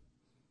life.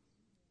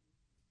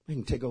 They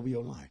can take over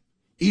your life.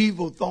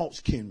 Evil thoughts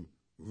can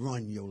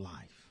run your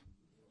life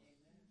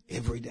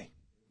every day.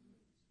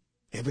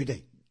 Every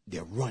day.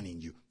 They're running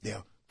you.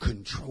 They're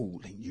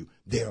controlling you.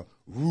 They're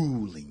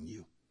ruling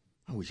you.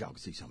 I wish y'all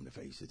could see some of the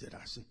faces that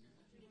I see.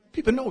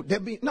 People know they're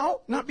being,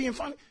 no, not being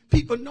funny.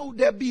 People know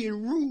they're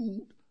being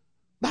ruled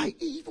by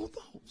evil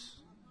thoughts.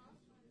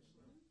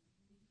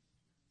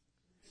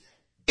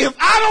 If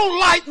I don't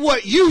like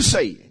what you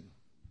saying,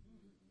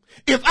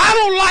 if I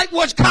don't like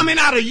what's coming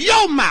out of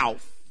your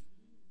mouth,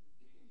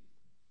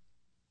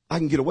 I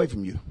can get away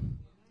from you.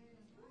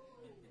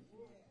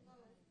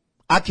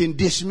 I can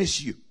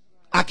dismiss you.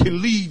 I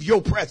can leave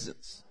your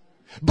presence.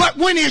 But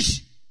when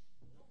it's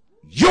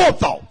your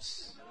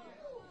thoughts,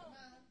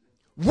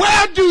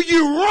 where do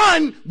you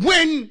run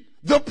when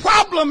the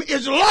problem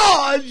is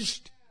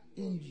lodged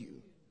in you?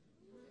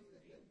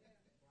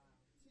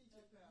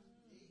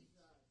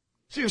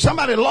 See, if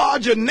somebody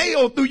lodge a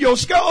nail through your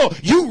skull,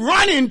 you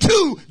run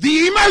into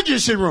the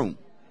emergency room.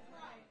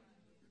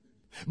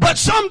 But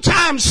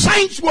sometimes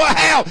saints will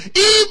have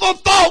evil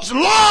thoughts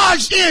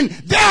lodged in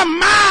their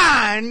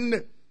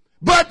mind,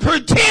 but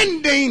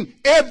pretending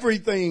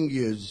everything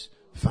is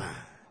fine.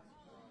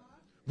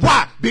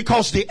 Why?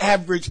 Because the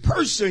average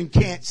person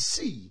can't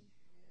see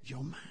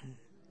your mind.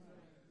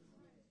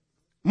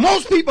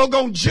 Most people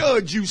gonna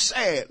judge you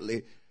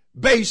sadly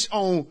based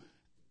on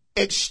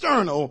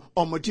external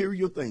or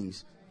material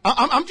things.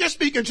 I'm just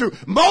speaking true.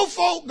 Most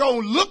folk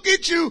gonna look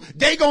at you,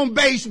 they gonna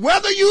base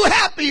whether you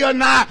happy or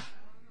not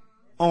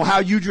on how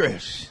you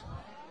dress.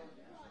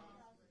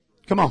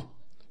 Come on.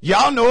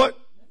 Y'all know it.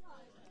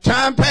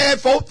 Time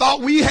past, folk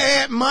thought we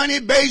had money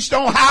based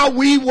on how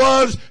we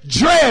was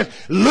dressed.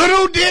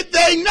 Little did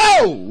they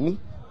know.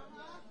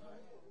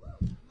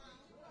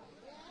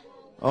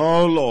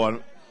 Oh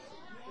Lord.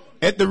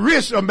 At the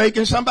risk of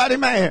making somebody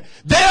mad.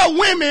 There are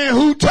women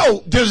who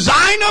tote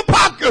designer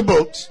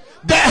pocketbooks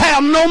that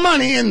have no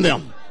money in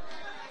them.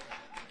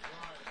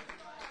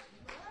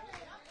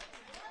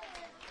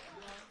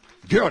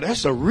 Girl,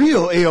 that's a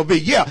real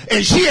LV. Yeah.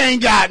 And she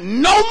ain't got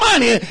no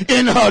money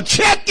in her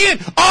checking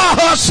or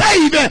her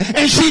saving.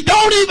 And she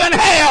don't even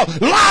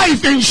have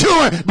life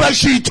insurance, but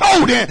she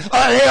toting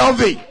a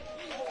LV.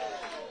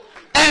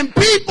 And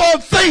people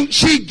think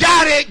she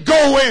got it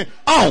going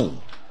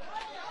on.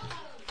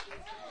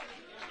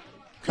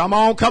 Come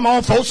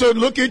on. Folks will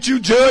look at you,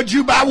 judge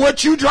you by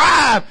what you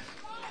drive.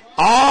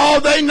 All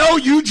they know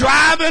you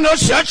driving or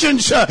such and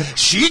such.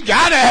 She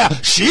got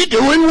it. She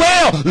doing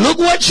well. Look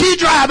what she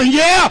driving.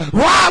 Yeah,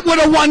 ride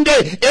with her one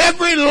day.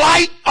 Every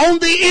light on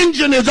the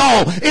engine is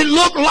on. It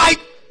looked like.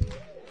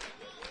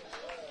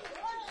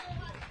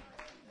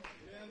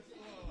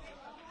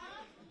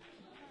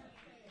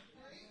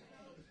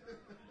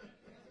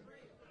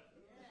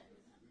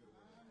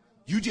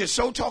 You just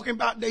so talking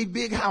about they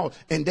big house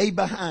and they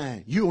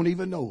behind. You don't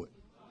even know it.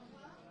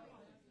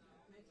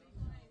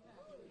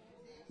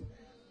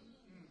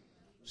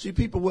 See,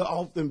 people will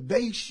often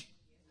base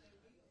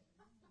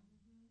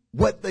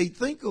what they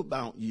think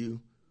about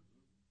you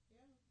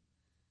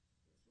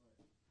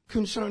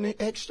concerning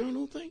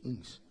external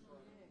things.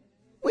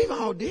 We've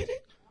all did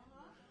it.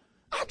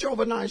 I drove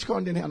a nice car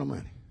and didn't have no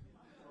money.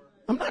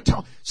 I'm not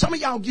talking. Some of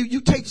y'all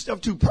you take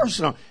stuff too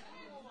personal.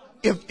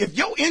 If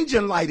your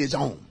engine light is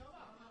on,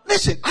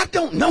 listen, I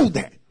don't know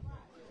that.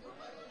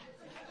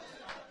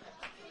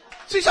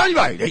 See, some of you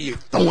like, hey, you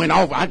throwing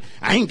off. I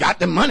ain't got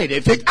the money to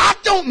fix. I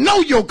don't know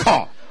your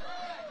car.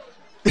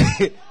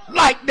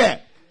 Like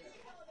that.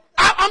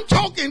 I'm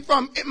talking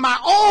from my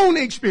own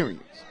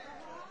experience.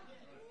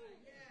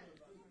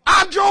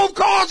 I drove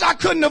cars I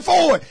couldn't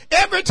afford.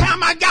 Every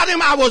time I got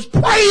in, I was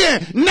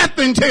praying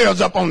nothing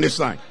tears up on this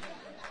thing.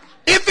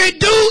 If it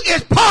do,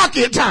 it's park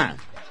it time.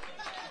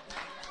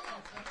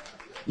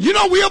 You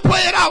know, we'll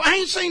play it out. I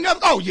ain't seen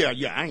nothing. Oh, yeah,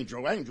 I ain't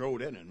drove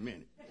that in a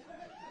minute.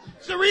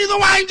 It's the reason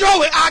why I ain't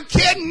drove it. I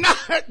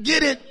cannot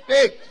get it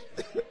fixed.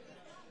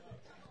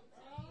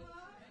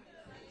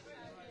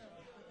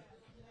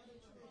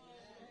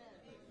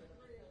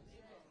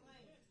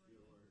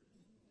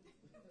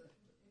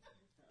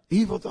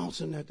 Evil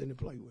thoughts are nothing to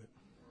play with.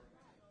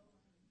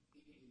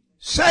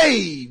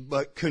 Saved,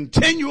 but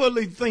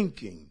continually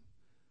thinking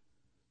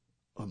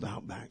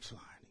about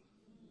backsliding.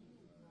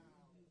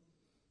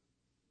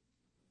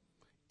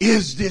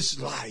 Is this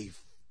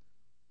life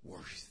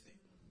worth it?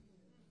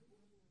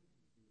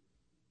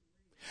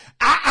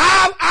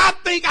 I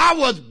think I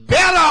was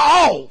better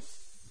off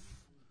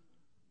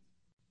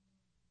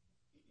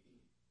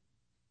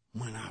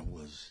when I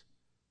was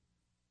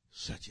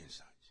such and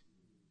such.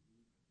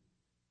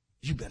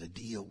 You better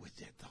deal with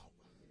that thought.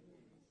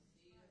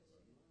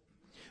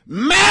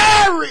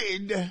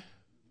 Married,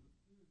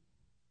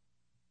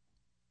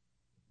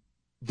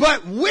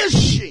 but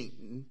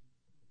wishing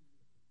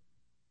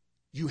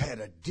you had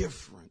a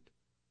different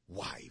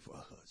wife or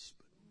husband.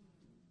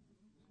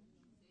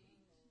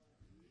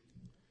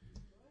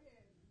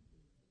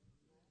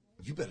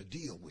 You better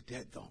deal with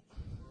that thought.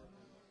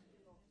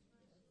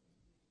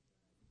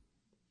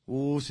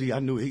 Oh, see, I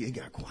knew it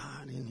got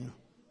quiet in here.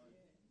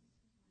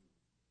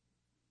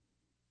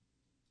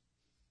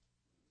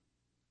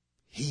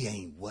 He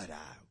ain't what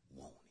I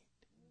wanted.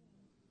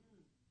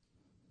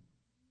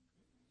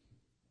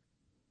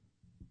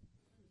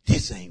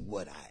 This ain't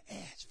what I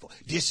asked for.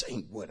 This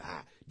ain't what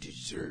I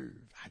deserve.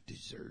 I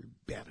deserve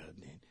better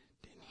than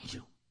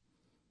him.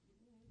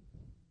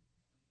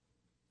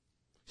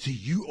 See,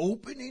 you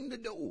opening the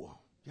door.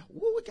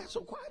 Whoa, it got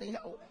so quiet in here.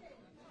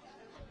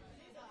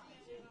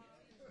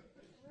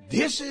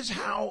 This is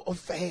how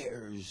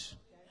affairs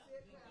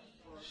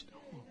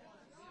start.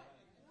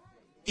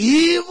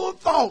 Evil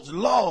thoughts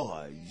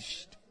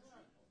lodged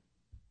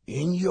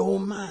in your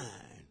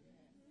mind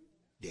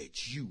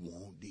that you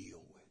won't deal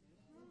with.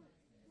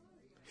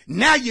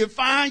 Now you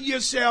find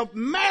yourself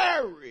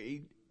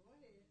married,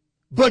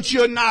 but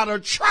you're not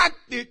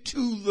attracted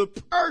to the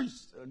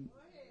person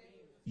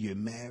you're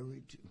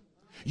married to.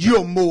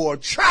 You're more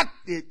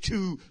attracted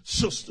to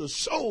sister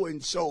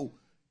so-and-so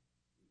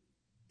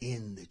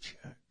in the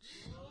church.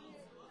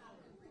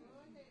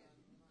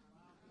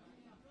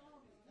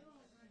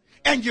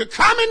 And you're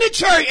coming to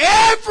church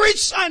every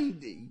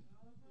Sunday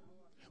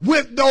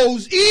with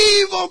those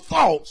evil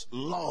thoughts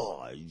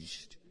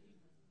lodged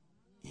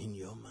in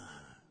your mind.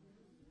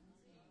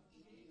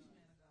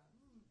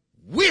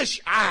 Wish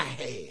I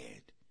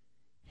had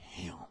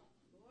him.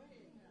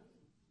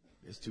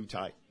 It's too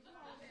tight.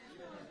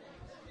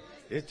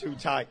 It's too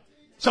tight.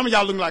 Some of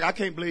y'all looking like, I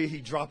can't believe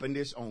he dropping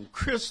this on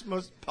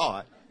Christmas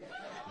part.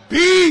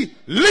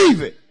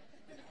 Believe it.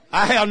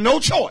 I have no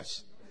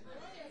choice.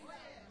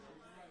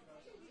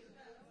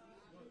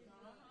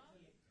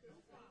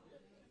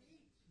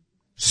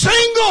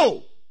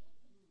 Single,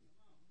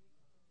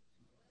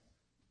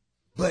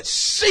 but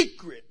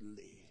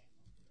secretly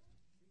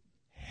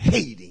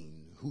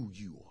hating who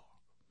you are.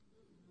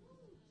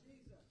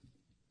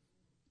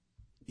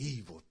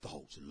 Evil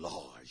thoughts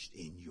lodged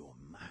in your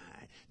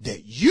mind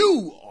that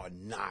you are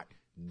not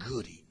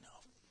good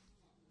enough.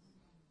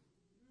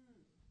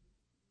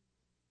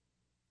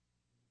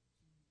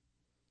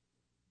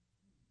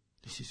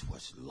 This is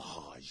what's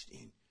lodged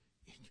in.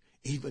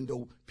 Even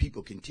though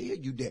people can tell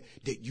you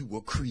that you were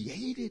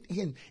created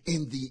in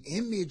the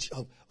image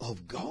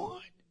of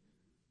God.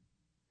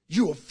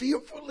 You are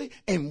fearfully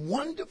and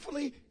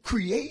wonderfully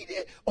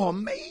created or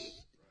made.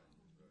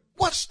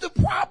 What's the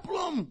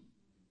problem?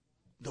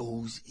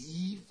 Those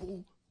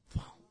evil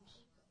thoughts.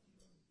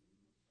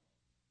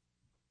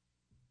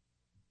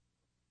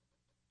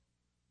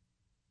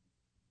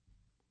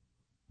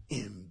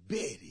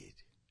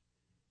 Embedded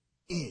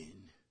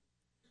in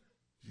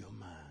your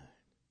mind.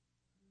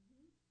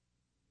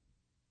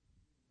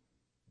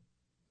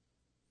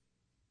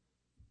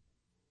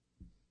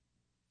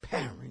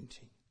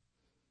 Parenting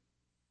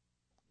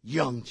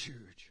young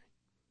children,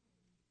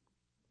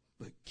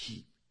 but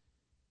keep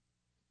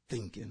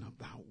thinking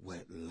about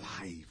what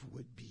life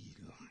would be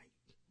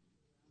like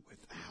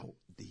without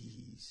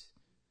these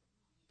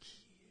kids.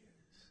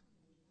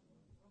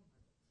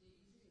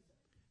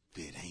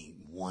 If it ain't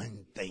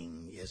one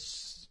thing,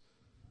 it's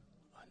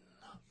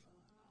another.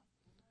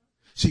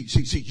 See,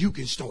 you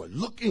can start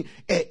looking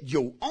at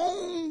your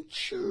own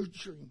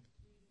children,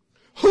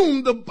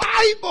 whom the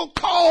Bible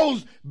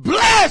calls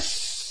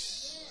blessed.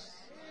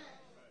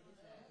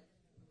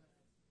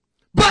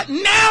 But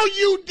now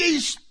you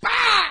despise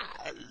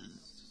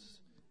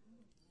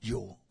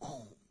your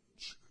own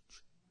children.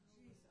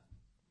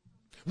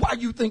 Why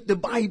you think the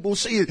Bible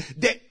says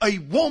that a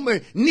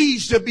woman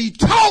needs to be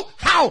taught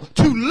how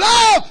to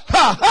love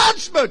her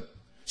husband?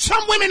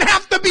 Some women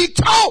have to be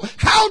taught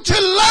how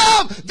to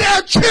love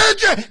their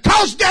children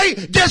because they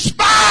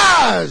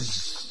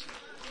despise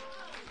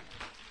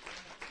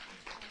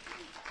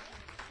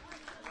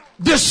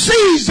the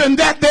season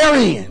that they're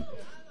in.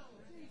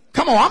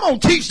 Come on, I'm going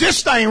to teach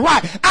this thing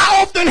right.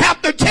 I often have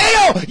to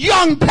tell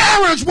young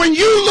parents, when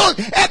you look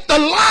at the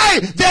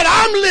life that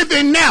I'm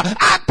living now,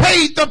 I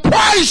paid the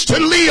price to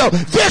live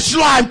this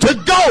life, to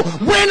go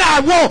when I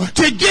want,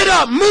 to get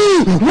up,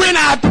 move when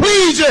I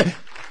please it.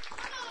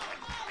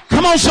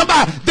 Come on,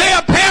 somebody. There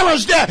are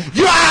parents that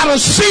you're out of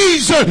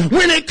season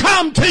when it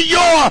comes to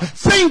your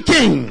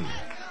thinking.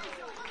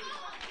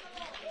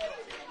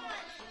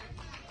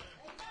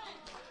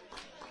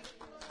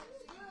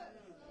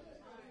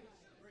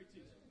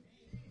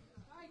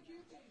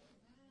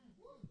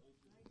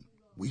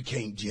 We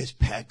can't just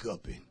pack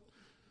up and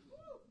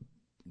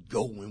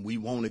go when we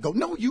want to go.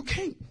 No, you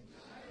can't.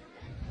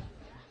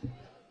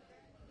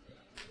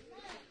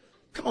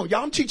 Come on,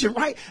 y'all, I'm teaching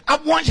right. I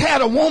once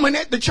had a woman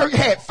at the church,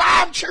 had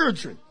 5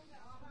 children,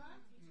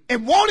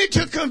 and wanted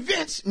to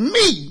convince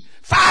me,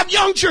 5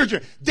 young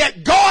children,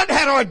 that God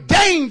had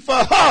ordained for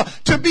her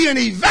to be an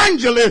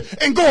evangelist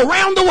and go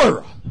around the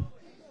world.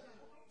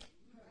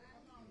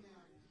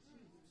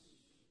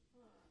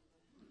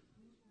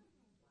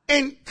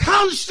 And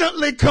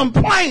constantly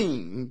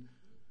complain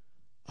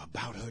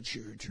about her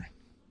children.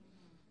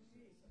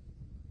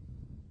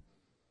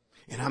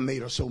 And I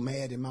made her so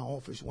mad in my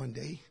office one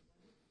day,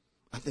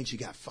 I think she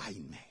got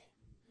fighting mad.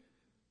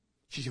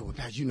 She said, well,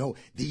 Pastor, you know,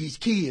 these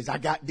kids, I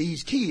got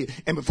these kids.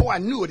 And before I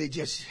knew it, it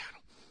just,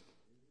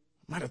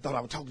 might have thought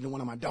I was talking to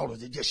one of my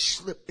daughters. It just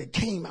slipped. It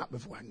came out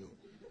before I knew it.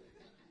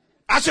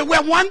 I said,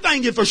 well, one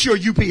thing is for sure,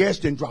 UPS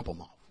didn't drop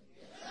them off.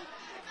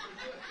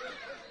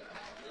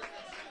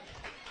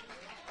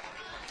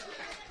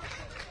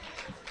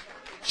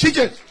 She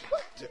just,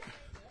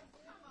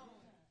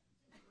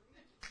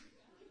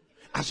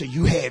 I said,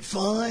 you had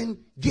fun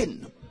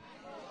getting them.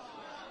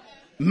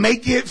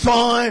 Make it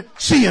fun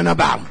seeing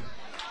about them.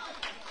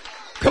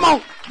 Come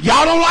on.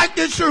 Y'all don't like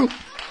this truth.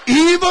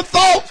 Evil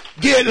thoughts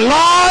get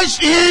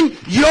lodged in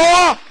your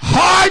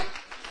heart.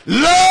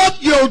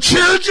 Love your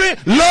children.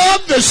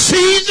 Love the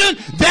season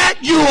that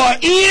you are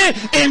in.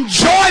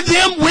 Enjoy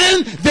them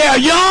when they're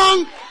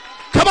young.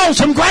 Come on,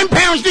 some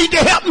grandparents need to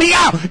help me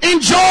out.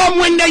 Enjoy them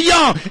when they're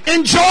young.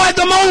 Enjoy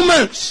the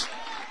moments.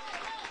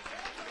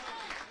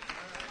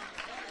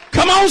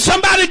 Come on,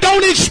 somebody,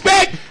 don't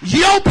expect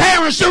your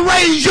parents to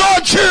raise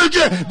your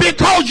children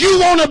because you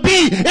want to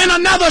be in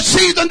another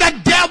season. The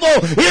devil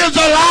is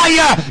a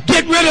liar.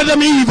 Get rid of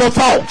them evil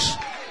thoughts.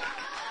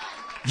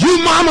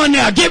 You mama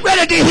now, get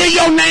ready to hear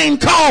your name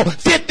called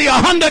 50,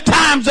 100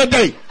 times a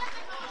day.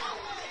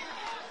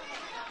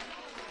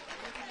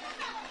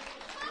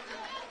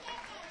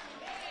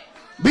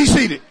 Be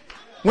seated.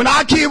 When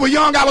our kids were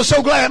young, I was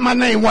so glad my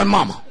name wasn't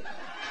Mama.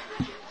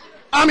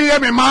 I mean,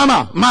 every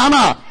mama.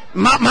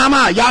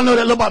 Y'all know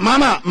that little boy.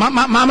 Mama.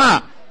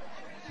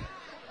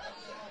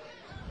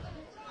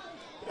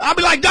 I'll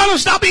be like, Donald,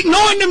 stop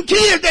ignoring them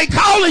kids. They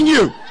calling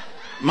you.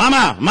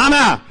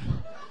 Mama.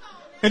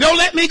 And don't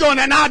let me go in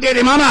there now,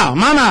 daddy.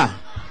 Mama.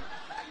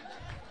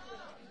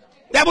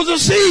 That was a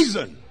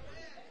season.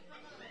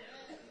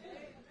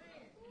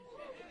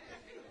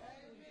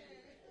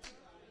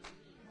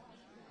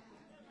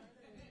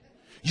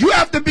 You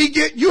have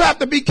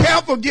to be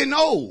careful getting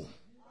old.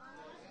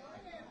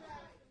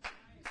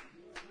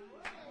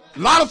 A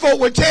lot of folk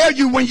will tell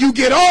you when you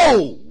get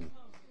old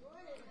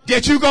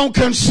that you're going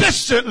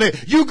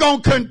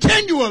to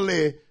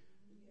continually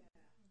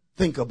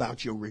think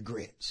about your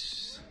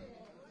regrets.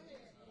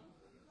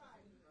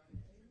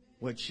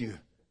 What you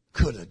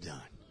could have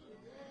done.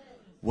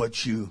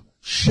 What you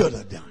should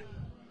have done.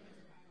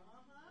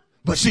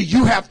 But see,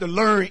 you have to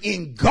learn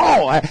in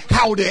God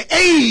how to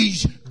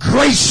age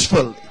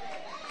gracefully.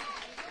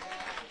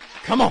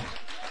 Come on,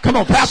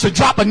 Pastor,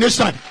 dropping this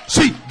thing.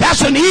 See,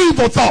 that's an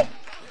evil thought.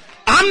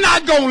 I'm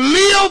not going to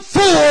live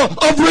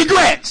full of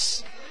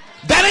regrets.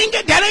 That ain't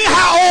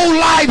how old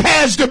life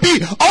has to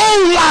be.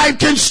 Old life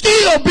can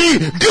still be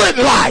good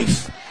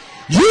life.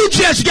 You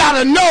just got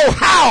to know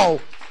how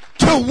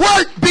to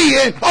work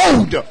being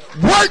older,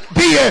 work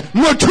being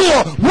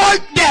mature,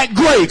 work that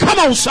gray. Come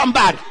on,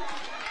 somebody.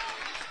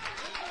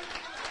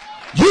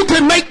 You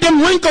can make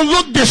them wrinkles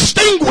look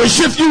distinguished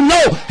if you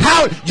know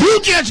how.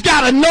 You just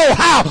got to know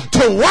how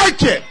to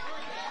work it.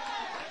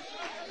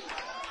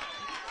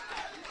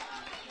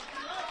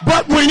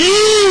 But when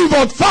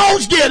evil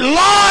thoughts get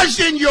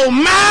lodged in your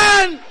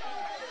mind,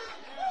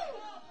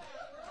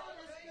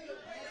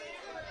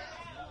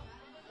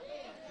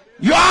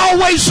 you're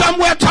always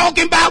somewhere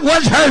talking about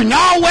what's hurting.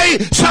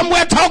 Always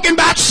somewhere talking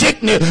about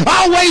sickness.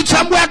 Always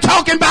somewhere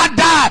talking about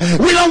dying.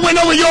 We don't went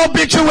over your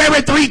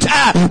obituary 3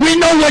 times. We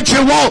know what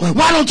you want.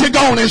 Why don't you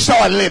go on and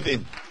start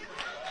living?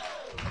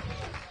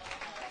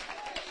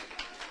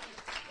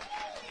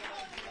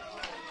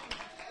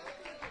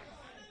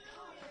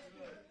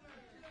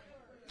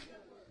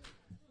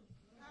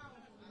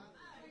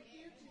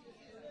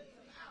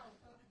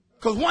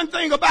 Because one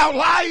thing about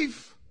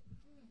life,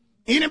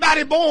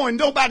 anybody born,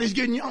 nobody's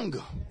getting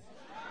younger.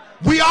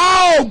 We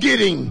all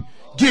getting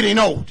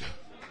older.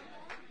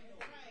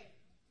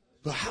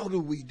 But how do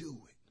we do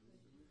it?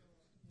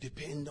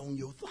 Depend on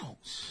your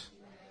thoughts.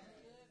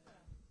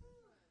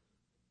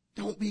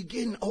 Don't be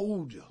getting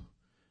older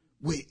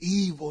with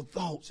evil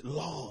thoughts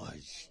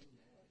lodged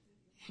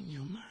in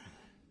your mind.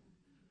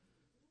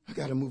 I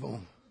got to move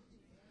on.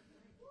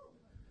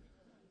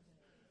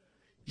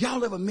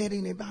 Y'all ever met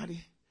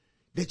anybody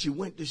that you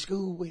went to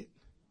school with?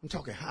 I'm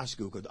talking high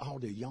school because all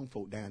the young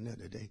folk down there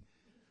today.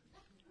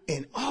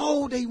 And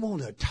all they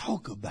want to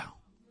talk about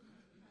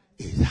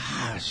is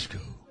high school.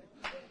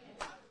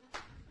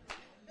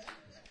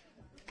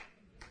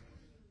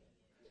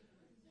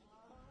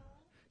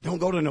 Don't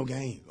go to no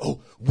game.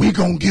 Oh, we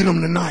gonna get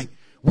them tonight.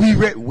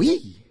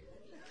 We.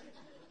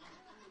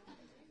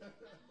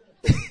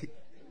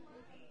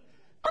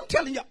 I'm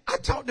telling you, I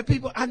talk to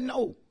people I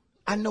know.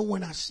 I know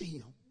when I see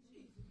them.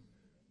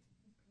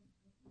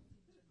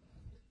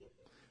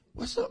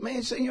 What's up,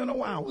 man? See you in a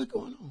while. What's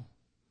going on?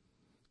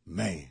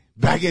 Man,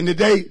 back in the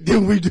day,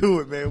 didn't we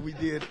do it, man? We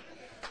did.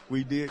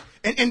 We did.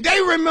 And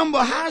they remember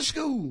high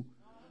school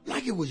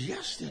like it was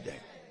yesterday.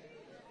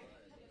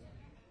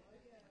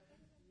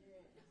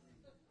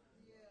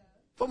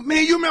 For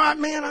me, you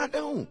remember, man, I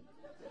don't.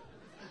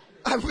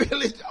 I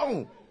really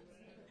don't.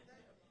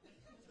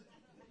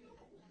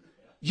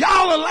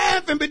 Y'all are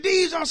laughing, but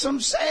these are some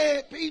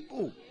sad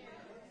people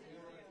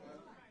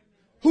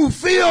who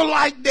feel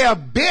like their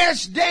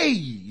best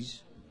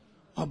days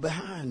are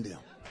behind them.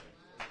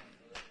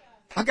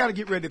 I got to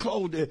get ready to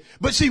close there.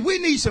 But see, we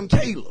need some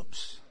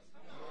Calebs.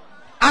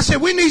 I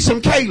said we need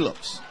some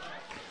Calebs.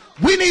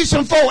 We need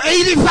some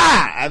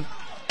 485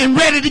 and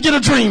ready to get a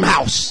dream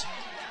house.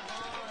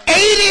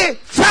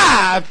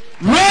 85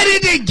 ready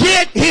to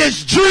get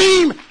his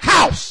dream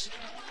house.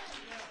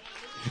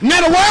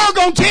 Now the world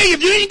gonna tell you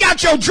if you ain't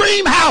got your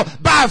dream house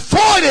by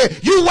 40,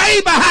 you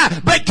way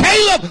behind. But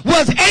Caleb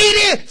was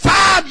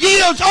 85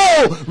 years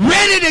old,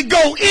 ready to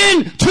go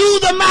into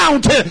the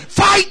mountain,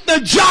 fight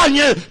the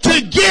giant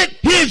to get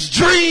his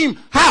dream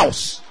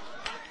house.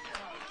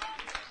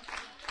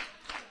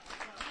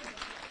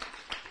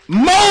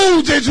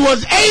 Moses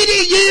was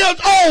 80 years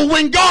old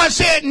when God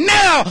said,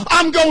 now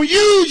I'm going to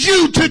use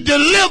you to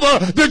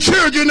deliver the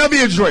children of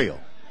Israel.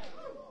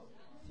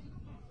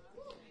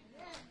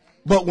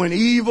 But when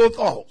evil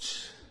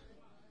thoughts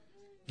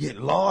get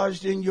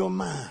lodged in your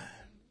mind,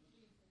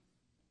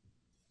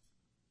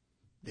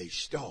 they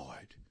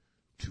start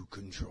to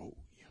control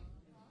you.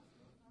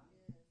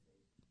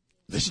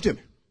 Listen to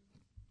me.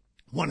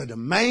 One of the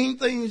main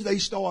things they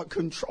start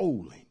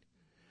controlling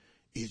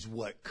is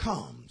what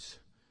comes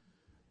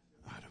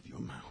out of your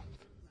mouth.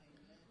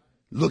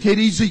 Look at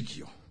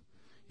Ezekiel.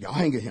 Y'all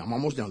hang it here. I'm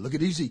almost done. Look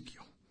at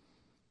Ezekiel.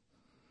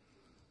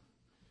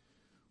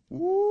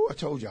 Ooh, I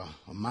told y'all,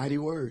 a mighty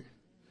word.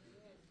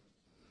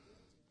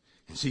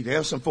 And see,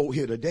 there's some folk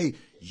here today,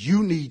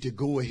 you need to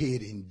go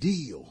ahead and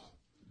deal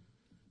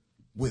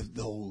with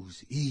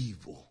those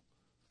evil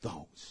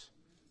thoughts.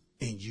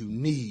 And you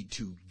need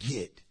to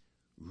get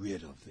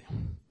rid of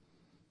them.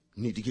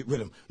 You need to get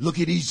rid of them. Look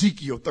at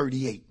Ezekiel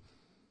 38.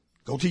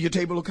 Go to your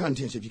table of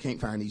contents if you can't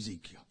find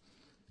Ezekiel.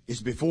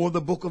 It's before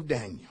the book of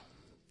Daniel.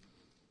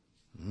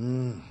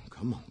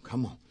 Come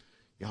on.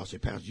 Y'all say,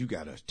 Pastor, you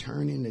got us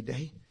turning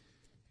today?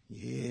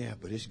 Yeah,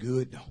 but it's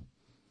good, though.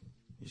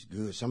 It's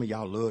good. Some of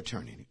y'all love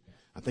turning it.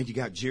 I think you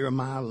got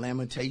Jeremiah,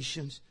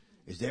 Lamentations.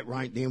 Is that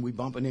right? Then we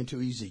bumping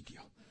into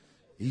Ezekiel.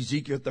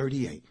 Ezekiel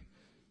 38.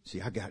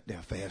 See, I got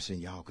there faster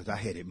than y'all because I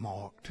had it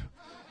marked.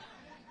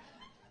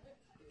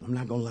 I'm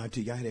not going to lie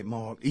to you. I had it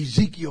marked.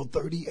 Ezekiel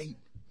 38.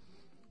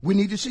 We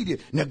need to see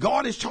this. Now,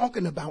 God is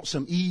talking about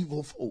some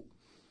evil folk.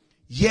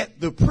 Yet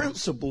the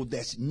principle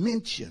that's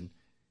mentioned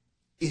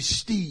is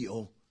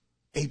still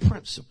a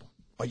principle.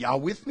 Are y'all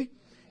with me?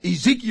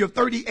 Ezekiel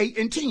 38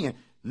 and 10.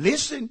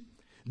 Listen.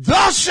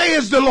 Thus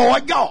says the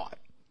Lord God.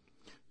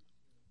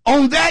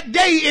 On that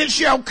day it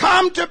shall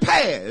come to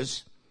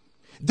pass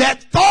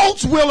that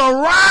thoughts will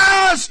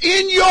arise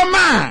in your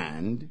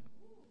mind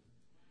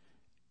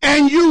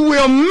and you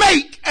will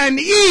make an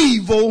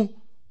evil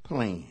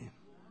plan.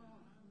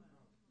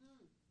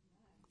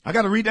 I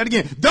got to read that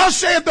again. Thus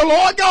saith the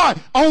Lord God,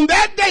 on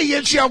that day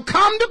it shall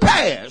come to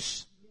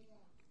pass.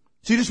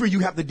 See, this is where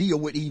you have to deal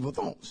with evil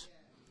thoughts.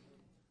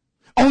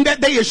 On that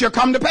day it shall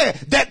come to pass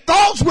that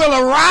thoughts will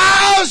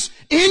arise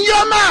in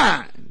your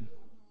mind.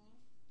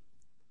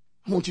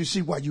 I want you to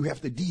see why you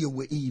have to deal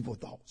with evil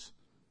thoughts.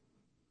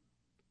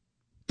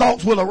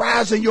 Thoughts will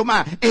arise in your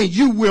mind and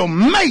you will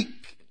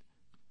make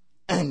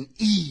an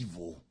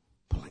evil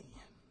plan.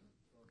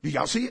 Do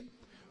y'all see it?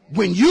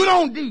 When you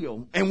don't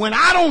deal and when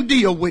I don't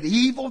deal with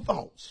evil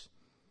thoughts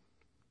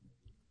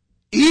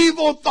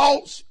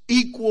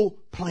equal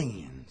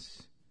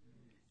plans,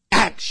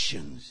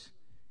 actions,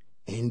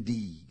 and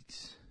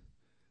deeds.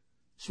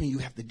 So you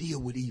have to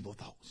deal with evil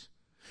thoughts.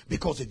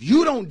 Because if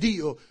you don't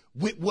deal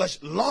with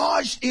what's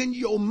lodged in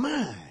your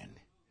mind,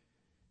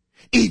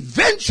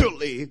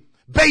 eventually,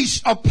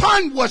 based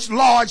upon what's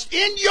lodged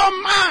in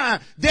your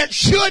mind that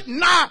should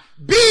not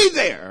be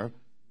there,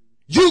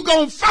 you're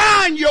going to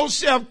find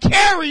yourself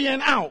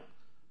carrying out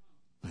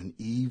an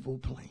evil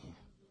plan.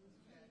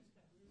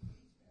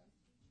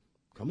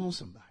 Come on,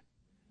 somebody.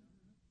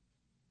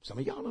 Some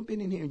of y'all have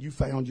been in here and you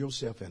found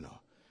yourself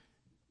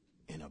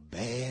in a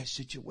bad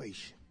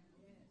situation.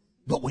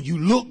 But when you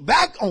look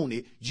back on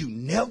it, you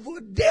never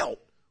dealt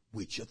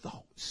with your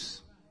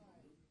thoughts.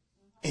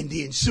 And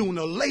then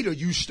sooner or later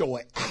you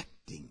start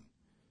acting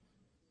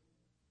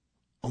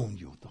on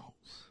your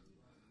thoughts.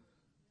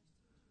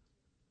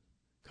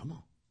 Come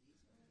on.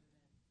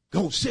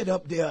 Go sit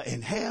up there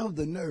and have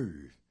the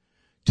nerve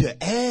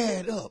to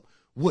add up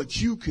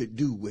what you could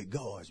do with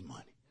God's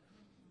money.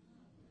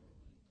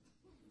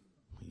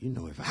 You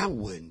know, if I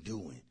wasn't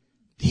doing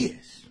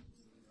this,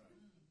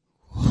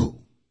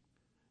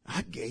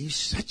 I gave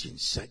such and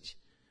such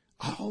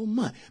all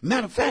month.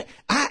 Matter of fact,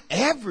 I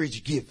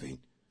average giving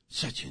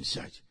such and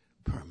such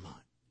per month.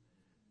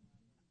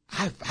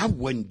 I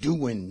wasn't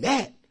doing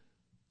that.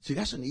 See,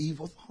 that's an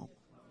evil thought.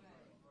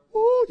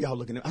 Oh, y'all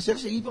looking at me. I said,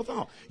 that's an evil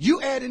thought.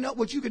 You adding up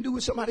what you can do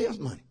with somebody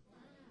else's money.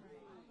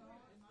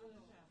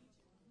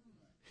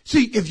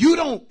 See, if you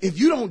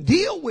don't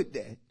deal with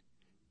that,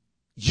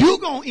 you're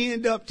going to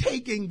end up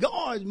taking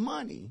God's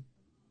money,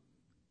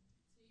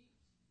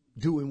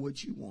 doing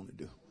what you want to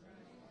do.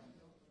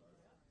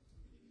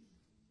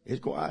 It's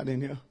quiet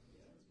in here.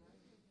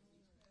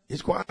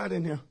 It's quiet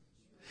in here.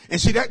 And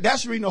see,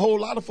 that's the reason a whole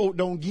lot of folk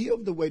don't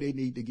give the way they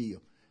need to give.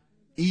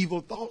 Evil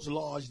thoughts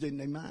lodged in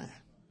their mind.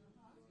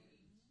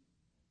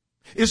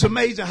 It's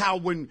amazing how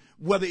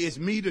whether it's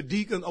me, the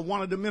deacon, or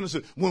one of the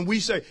ministers, when we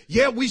say,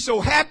 yeah, we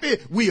so happy,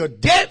 we are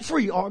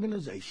debt-free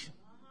organization.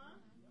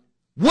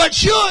 What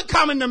should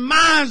come in the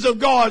minds of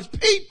God's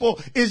people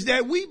is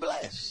that we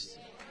blessed.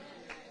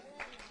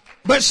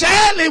 But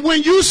sadly,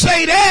 when you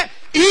say that,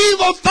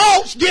 evil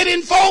thoughts get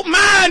in folk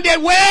mind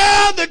that,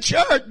 well, the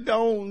church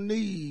don't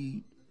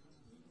need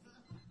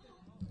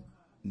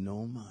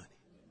no money.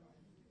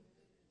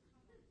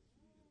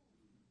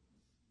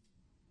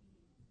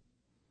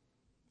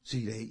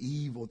 See, they're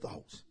evil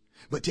thoughts.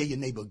 But tell your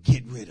neighbor,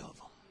 get rid of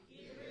them.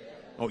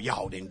 Oh,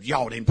 y'all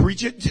didn't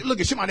preach it. Look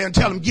at somebody and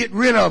tell them, get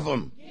rid of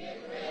them.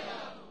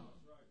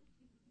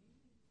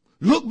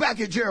 Look back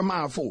at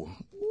Jeremiah 4.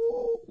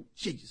 Ooh,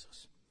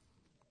 Jesus.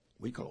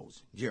 We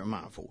close.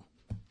 Jeremiah 4.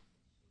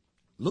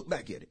 Look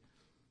back at it.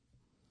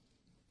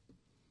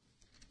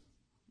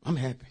 I'm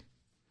happy.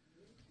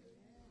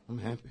 I'm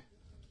happy.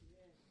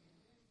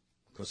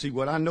 Because see,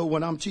 what I know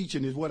when I'm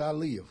teaching is what I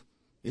live.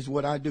 It's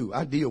what I do.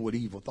 I deal with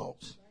evil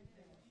thoughts.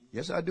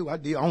 Yes, I do. I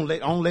don't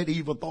let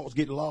evil thoughts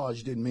get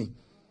lodged in me.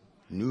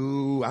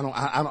 No,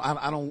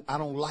 I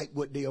don't like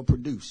what they'll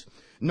produce.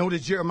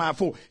 Notice Jeremiah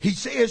 4. He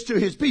says to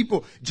his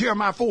people,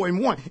 Jeremiah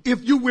 4:1,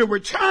 if you will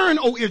return,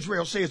 O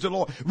Israel, says the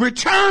Lord,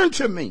 return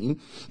to me.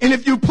 And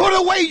if you put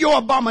away your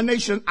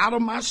abomination out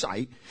of my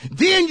sight,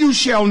 then you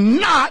shall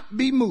not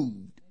be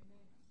moved.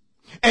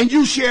 And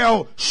you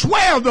shall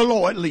swear the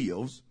Lord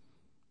lives.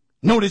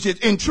 Notice it,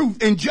 in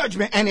truth, in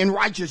judgment, and in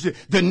righteousness.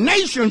 The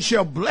nations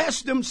shall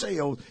bless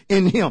themselves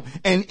in him,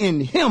 and in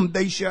him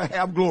they shall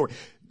have glory.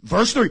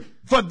 Verse 3,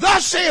 for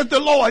thus saith the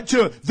Lord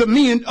to the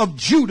men of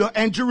Judah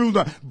and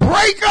Jerusalem,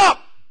 break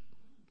up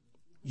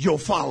your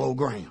fallow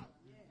ground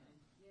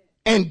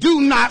and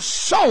do not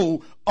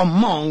sow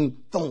among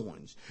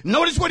thorns.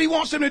 Notice what he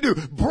wants them to do.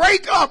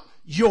 Break up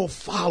your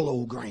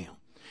fallow ground.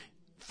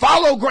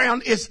 Fallow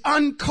ground is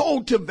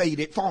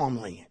uncultivated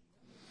farmland.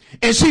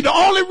 And see, the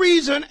only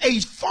reason a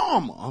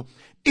farmer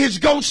is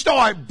going to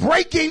start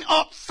breaking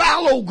up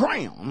fallow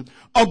ground,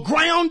 a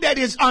ground that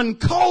is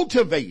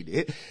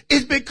uncultivated,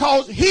 is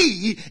because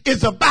he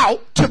is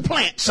about to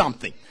plant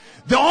something.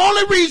 The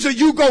only reason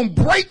you're going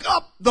to break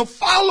up the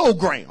fallow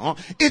ground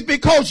is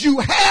because you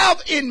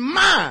have in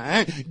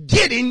mind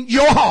getting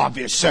your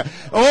harvest.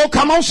 Oh,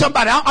 come on,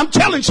 somebody. I'm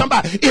telling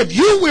somebody, if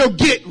you will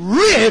get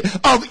rid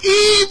of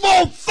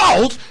evil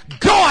thoughts,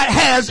 God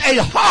has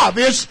a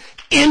harvest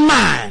in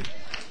mind.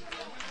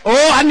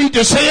 Oh, I need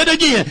to say it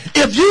again.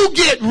 If you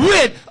get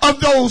rid of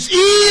those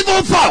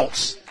evil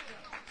thoughts,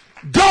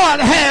 God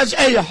has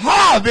a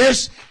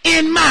harvest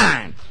in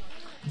mind.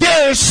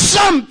 There is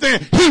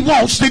something he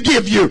wants to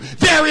give you.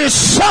 There is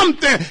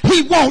something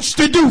he wants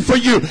to do for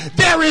you.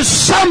 There is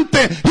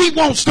something he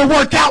wants to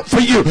work out for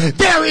you.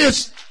 There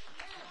is...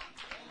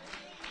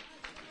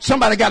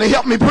 Somebody got to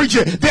help me preach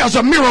it. There's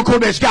a miracle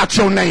that's got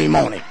your name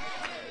on it.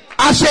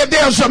 I said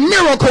there's a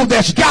miracle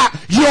that's got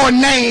your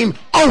name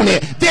on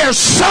it. There's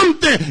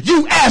something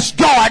you ask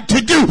God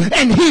to do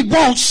and he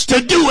wants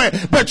to do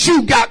it, but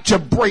you got to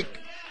break.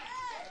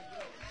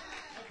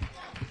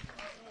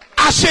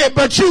 I said,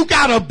 but you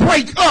got to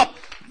break up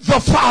the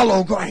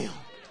fallow ground.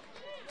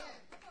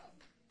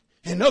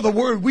 In other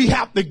words, we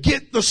have to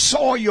get the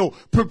soil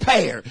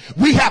prepared.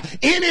 We have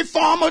any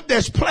farmer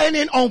that's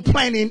planning on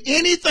planting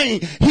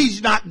anything,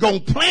 he's not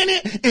going to plant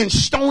it in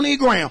stony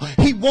ground.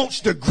 He wants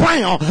the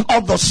ground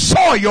of the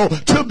soil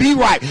to be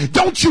right.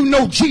 Don't you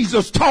know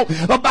Jesus talked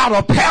about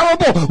a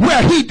parable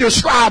where he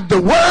described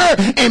the word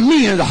and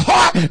me and the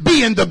heart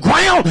being the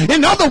ground?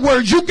 In other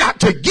words, you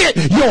got to get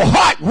your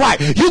heart right.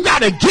 You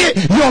got to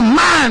get your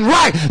mind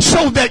right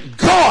so that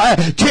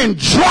God can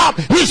drop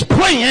his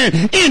plan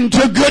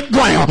into good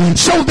ground,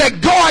 so that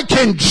God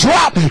can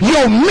drop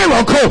your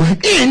miracle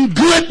in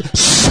good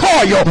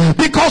soil.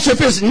 Because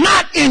if it's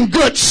not in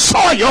good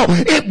soil,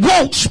 it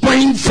won't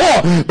spring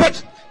forth.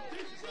 But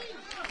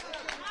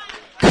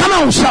come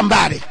on,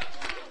 somebody.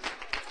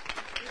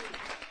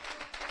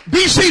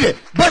 Be seated.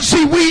 But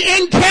see, we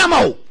in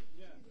camo.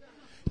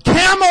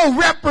 Camo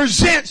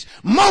represents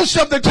most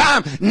of the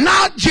time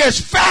not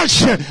just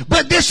fashion,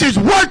 but this is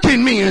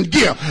working men's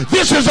gear.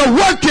 This is a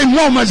working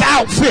woman's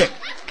outfit.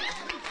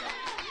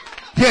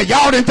 Yeah,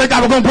 y'all didn't think I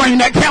was going to bring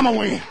that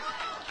camo in.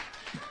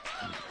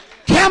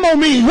 Camo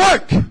means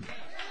work.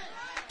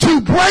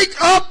 To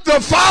break up the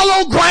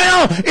fallow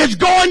ground is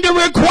going to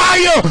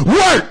require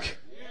work.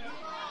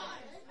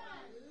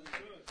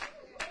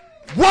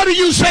 What are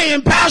you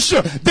saying,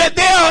 Pastor? That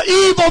there are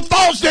evil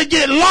thoughts that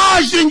get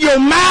lodged in your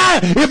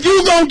mind. If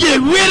you're going to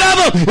get rid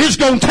of them, it's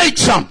going to take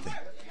something.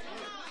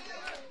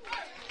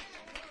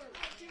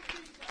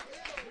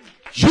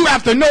 You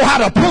have to know how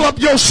to pull up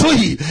your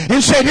sleeve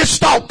and say, this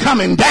thought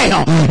coming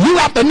down. You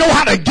have to know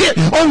how to get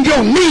on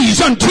your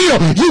knees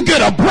until you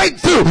get a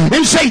breakthrough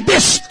and say,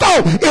 this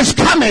thought is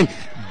coming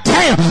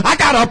down. I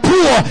got to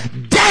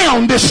pull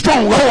down this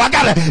stronghold. I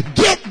got to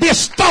get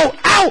this thought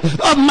out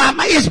of my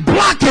mind. It's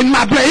blocking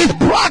my blessing. It's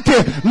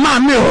blocking my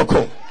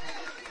miracle.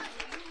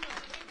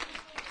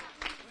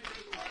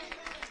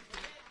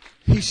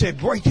 He said,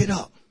 break it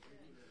up.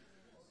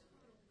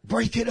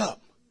 Break it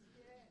up.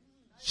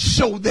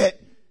 So that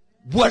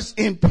what's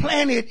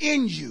implanted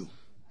in you,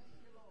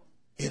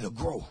 it'll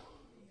grow.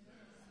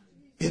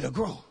 It'll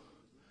grow.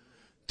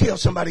 Tell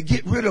somebody,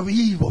 get rid of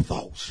evil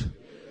thoughts.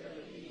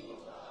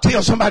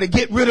 Tell somebody,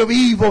 get rid of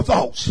evil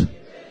thoughts.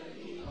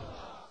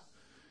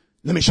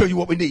 Let me show you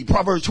what we need.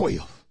 Proverbs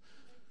 12.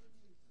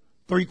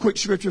 3 quick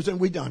scriptures and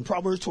we're done.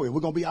 Proverbs 12.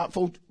 We're going to be out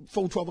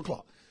 12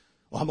 o'clock.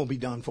 Well, I'm going to be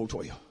done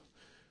 12.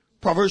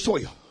 Proverbs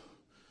 12.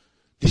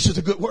 This is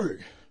a good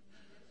word.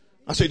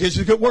 I say this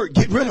is a good word.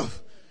 Get rid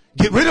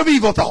of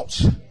evil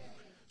thoughts.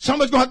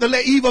 Somebody's going to have to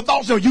let evil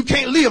thoughts know you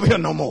can't live here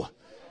no more.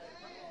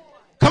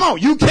 Come on.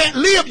 You can't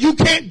live. You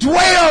can't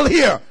dwell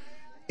here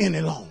any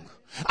longer.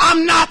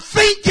 I'm not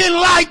thinking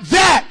like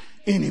that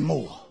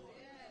anymore.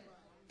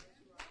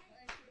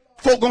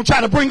 Folk gonna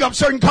try to bring up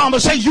certain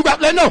conversations. You got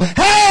to let them know, hey,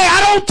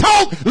 I don't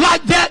talk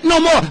like that no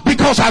more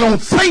because I don't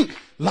think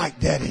like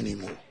that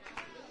anymore.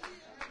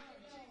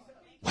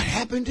 What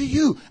happened to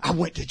you? I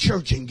went to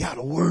church and got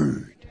a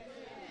word.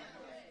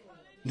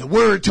 The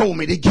word told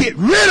me to get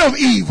rid of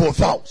evil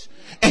thoughts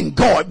and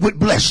God would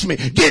bless me.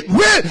 Get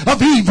rid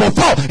of evil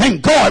thoughts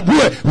and God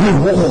would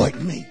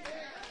reward me.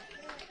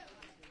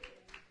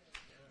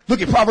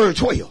 Look at Proverbs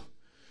 12,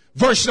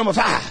 verse number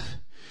 5.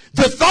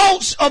 The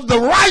thoughts of the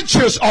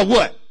righteous are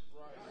what?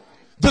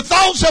 The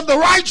thoughts of the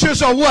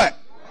righteous are what?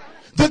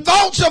 The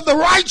thoughts of the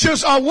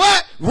righteous are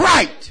what?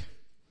 Right.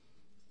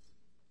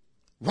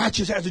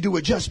 Righteous has to do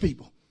with just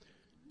people.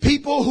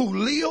 People who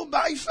live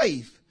by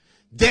faith,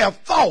 their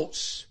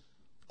thoughts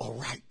are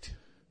right.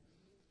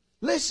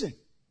 Listen,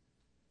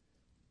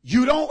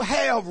 you don't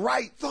have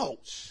right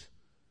thoughts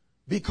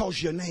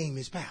because your name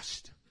is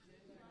pastor.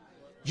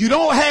 You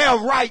don't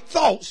have right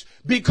thoughts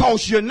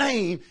because your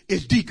name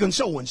is Deacon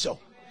so-and-so.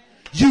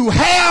 You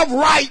have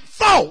right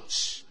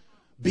thoughts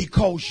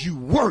because you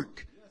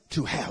work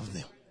to have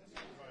them.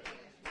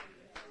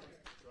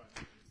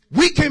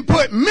 We can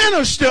put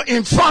minister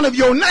in front of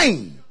your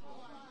name,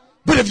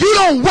 but if you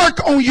don't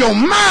work on your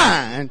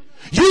mind,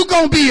 you're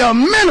going to be a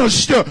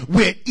minister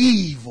with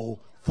evil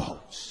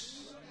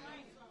thoughts.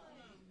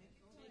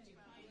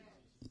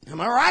 Am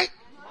I right?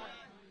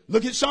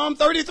 Look at Psalm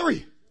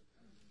 33.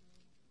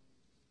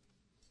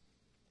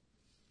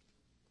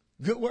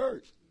 Good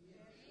word.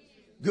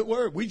 Good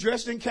word. We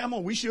dressed in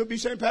camo. We should be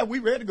saying, Pat, we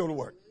ready to go to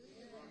work.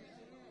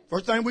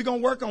 First thing we're going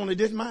to work on is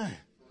this mind.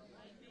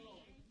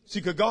 See,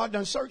 because God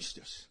done searched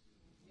us.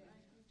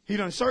 He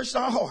done searched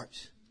our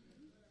hearts.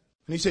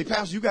 And he said,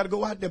 Pastor, you got to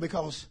go out there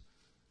because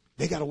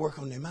they got to work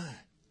on their mind.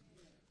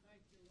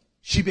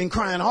 She been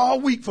crying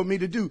all week for me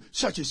to do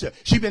such and such.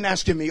 She been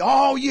asking me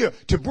all year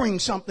to bring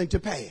something to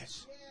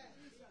pass.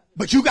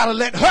 But you got to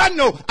let her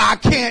know I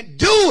can't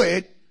do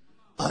it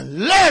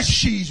unless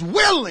she's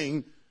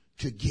willing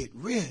to get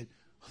rid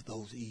of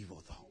those evil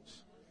thoughts.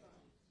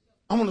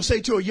 I want to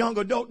say to a young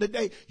adult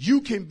today,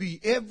 you can be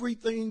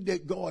everything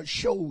that God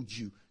showed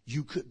you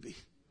you could be.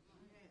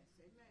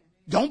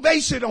 Don't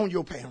base it on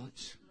your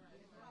parents.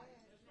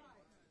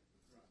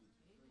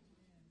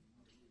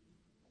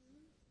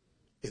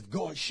 If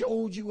God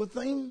showed you a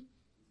thing,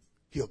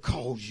 he'll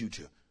cause you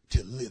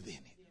to live in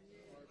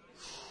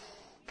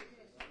it.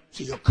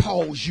 So he'll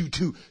cause you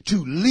to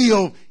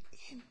live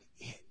in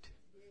it.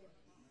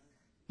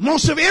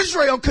 Most of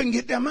Israel couldn't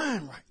get their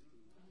mind right.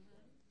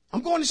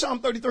 I'm going to Psalm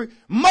 33.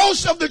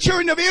 Most of the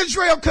children of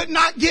Israel could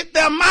not get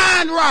their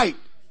mind right.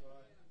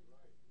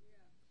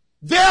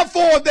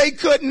 Therefore, they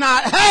could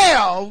not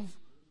have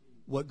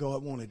what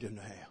God wanted them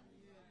to have.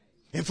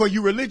 And for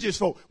you religious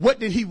folk, what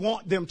did he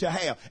want them to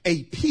have?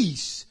 A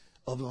piece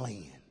of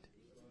land.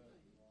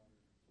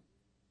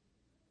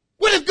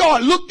 What if if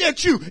God looked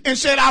at you and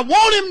said, I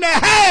want him to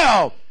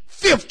have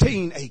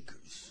 15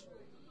 acres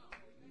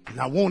and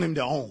I want him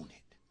to own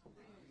it?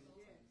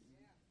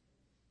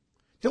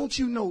 Don't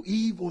you know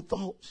evil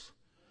thoughts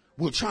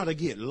will try to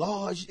get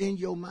lodged in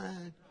your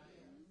mind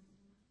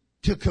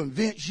to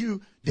convince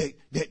you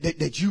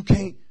that you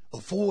can't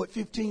afford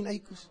 15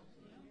 acres?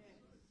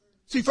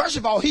 See, first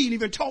of all, he didn't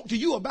even talk to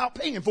you about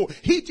paying for it.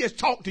 He just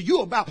talked to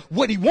you about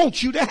what he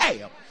wants you to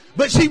have.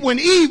 But see, when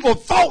evil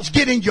thoughts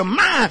get in your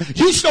mind,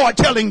 you start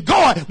telling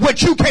God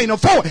what you can't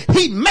afford.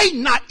 He may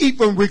not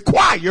even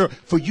require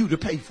for you to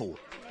pay for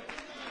it.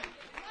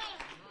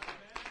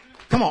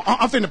 Come on,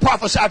 I'm finna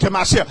prophesy to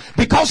myself.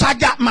 Because I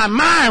got my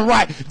mind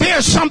right,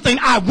 there's something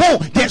I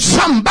want that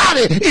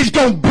somebody is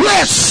going to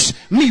bless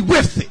me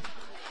with it.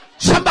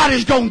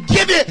 Somebody's going to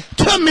give it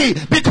to me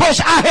because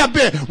I have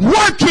been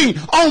working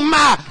on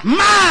my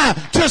mind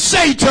to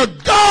say to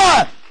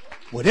God,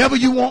 whatever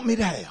you want me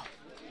to have.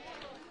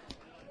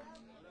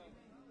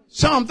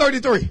 Psalm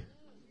 33,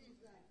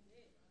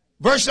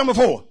 verse number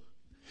 4.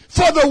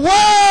 For the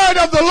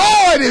word of the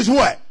Lord is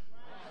what?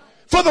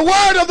 For the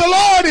word of the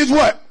Lord is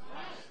what?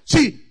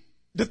 See,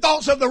 the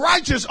thoughts of the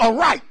righteous are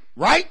right,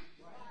 right?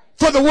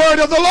 For the word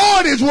of the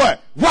Lord is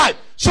what? Right.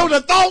 So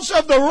the thoughts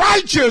of the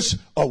righteous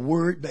are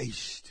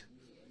word-based.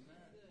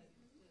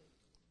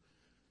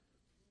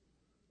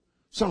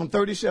 Psalm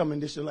 37,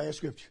 this is the last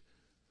scripture.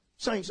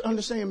 Saints,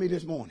 understand me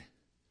this morning.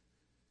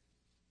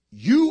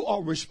 You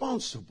are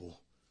responsible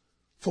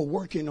for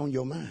working on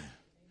your mind.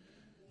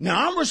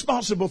 Now, I'm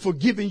responsible for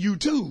giving you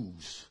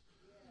tools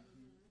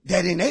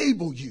that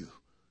enable you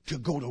to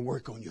go to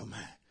work on your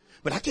mind.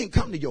 But I can't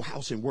come to your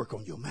house and work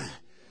on your mind.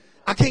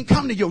 I can't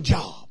come to your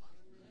job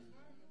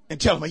and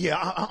tell them, yeah,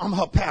 I'm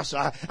her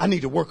pastor. I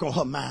need to work on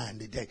her mind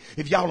today.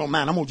 If y'all don't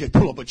mind, I'm going to just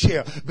pull up a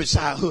chair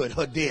beside her at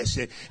her desk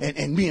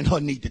and me and her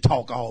need to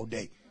talk all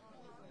day.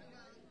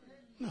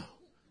 No.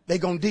 They're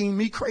going to deem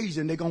me crazy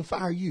and they're going to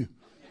fire you.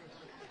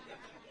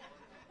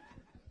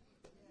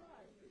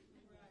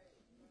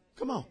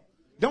 Come on.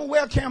 Don't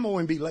wear camo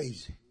and be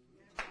lazy.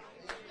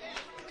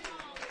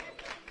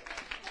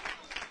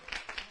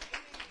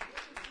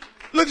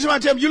 Look at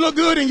somebody, tell me, you look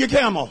good in your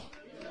camo.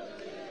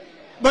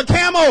 But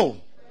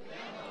camo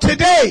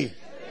today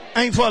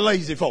ain't for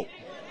lazy folk.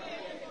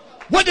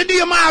 What did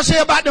Nehemiah say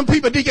about them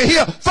people? Did you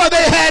hear? For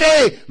they had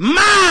a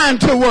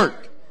mind to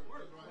work.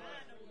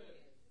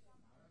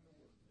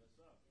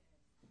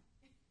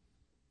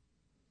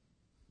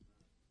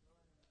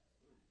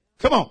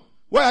 Come on.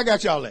 Where I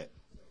got y'all at?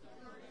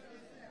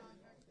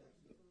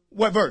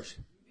 What verse?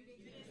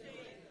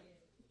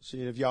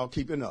 See if y'all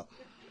keeping up.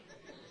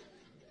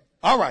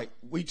 All right.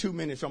 We 2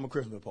 minutes from a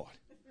Christmas party.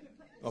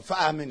 Or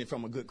 5 minutes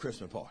from a good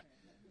Christmas party.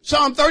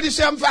 Psalm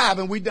 37:5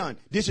 and we done.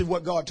 This is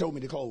what God told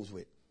me to close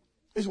with.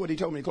 This is what he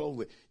told me to close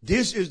with.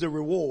 This is the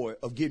reward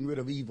of getting rid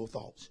of evil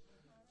thoughts.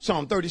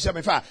 Psalm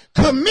 37:5.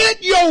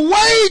 Commit your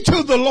way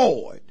to the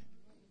Lord.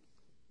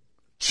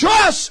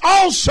 Trust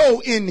also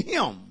in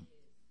him,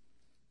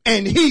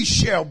 and he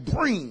shall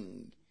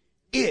bring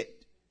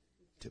it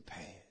to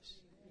pass.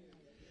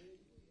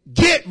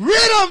 Get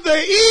rid of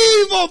the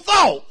evil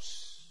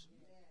thoughts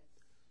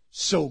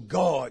so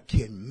God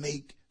can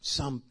make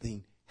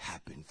something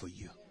happen for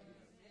you.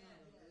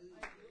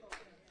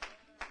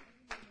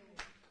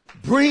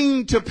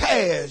 Bring to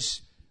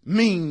pass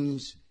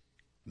means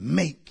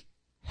make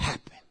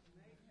happen.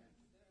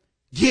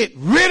 Get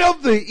rid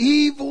of the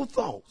evil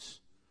thoughts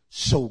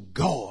so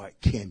God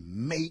can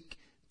make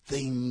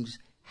things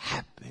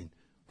happen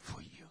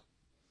for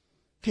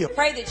you. I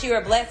pray that you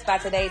are blessed by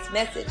today's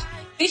message.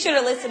 Be sure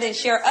to listen and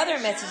share other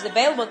messages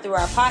available through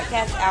our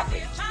podcast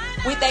outreach.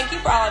 We thank you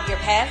for all of your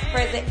past,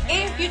 present,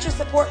 and future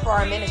support for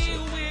our ministry.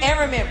 And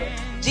remember,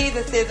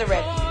 Jesus is a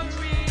refuge.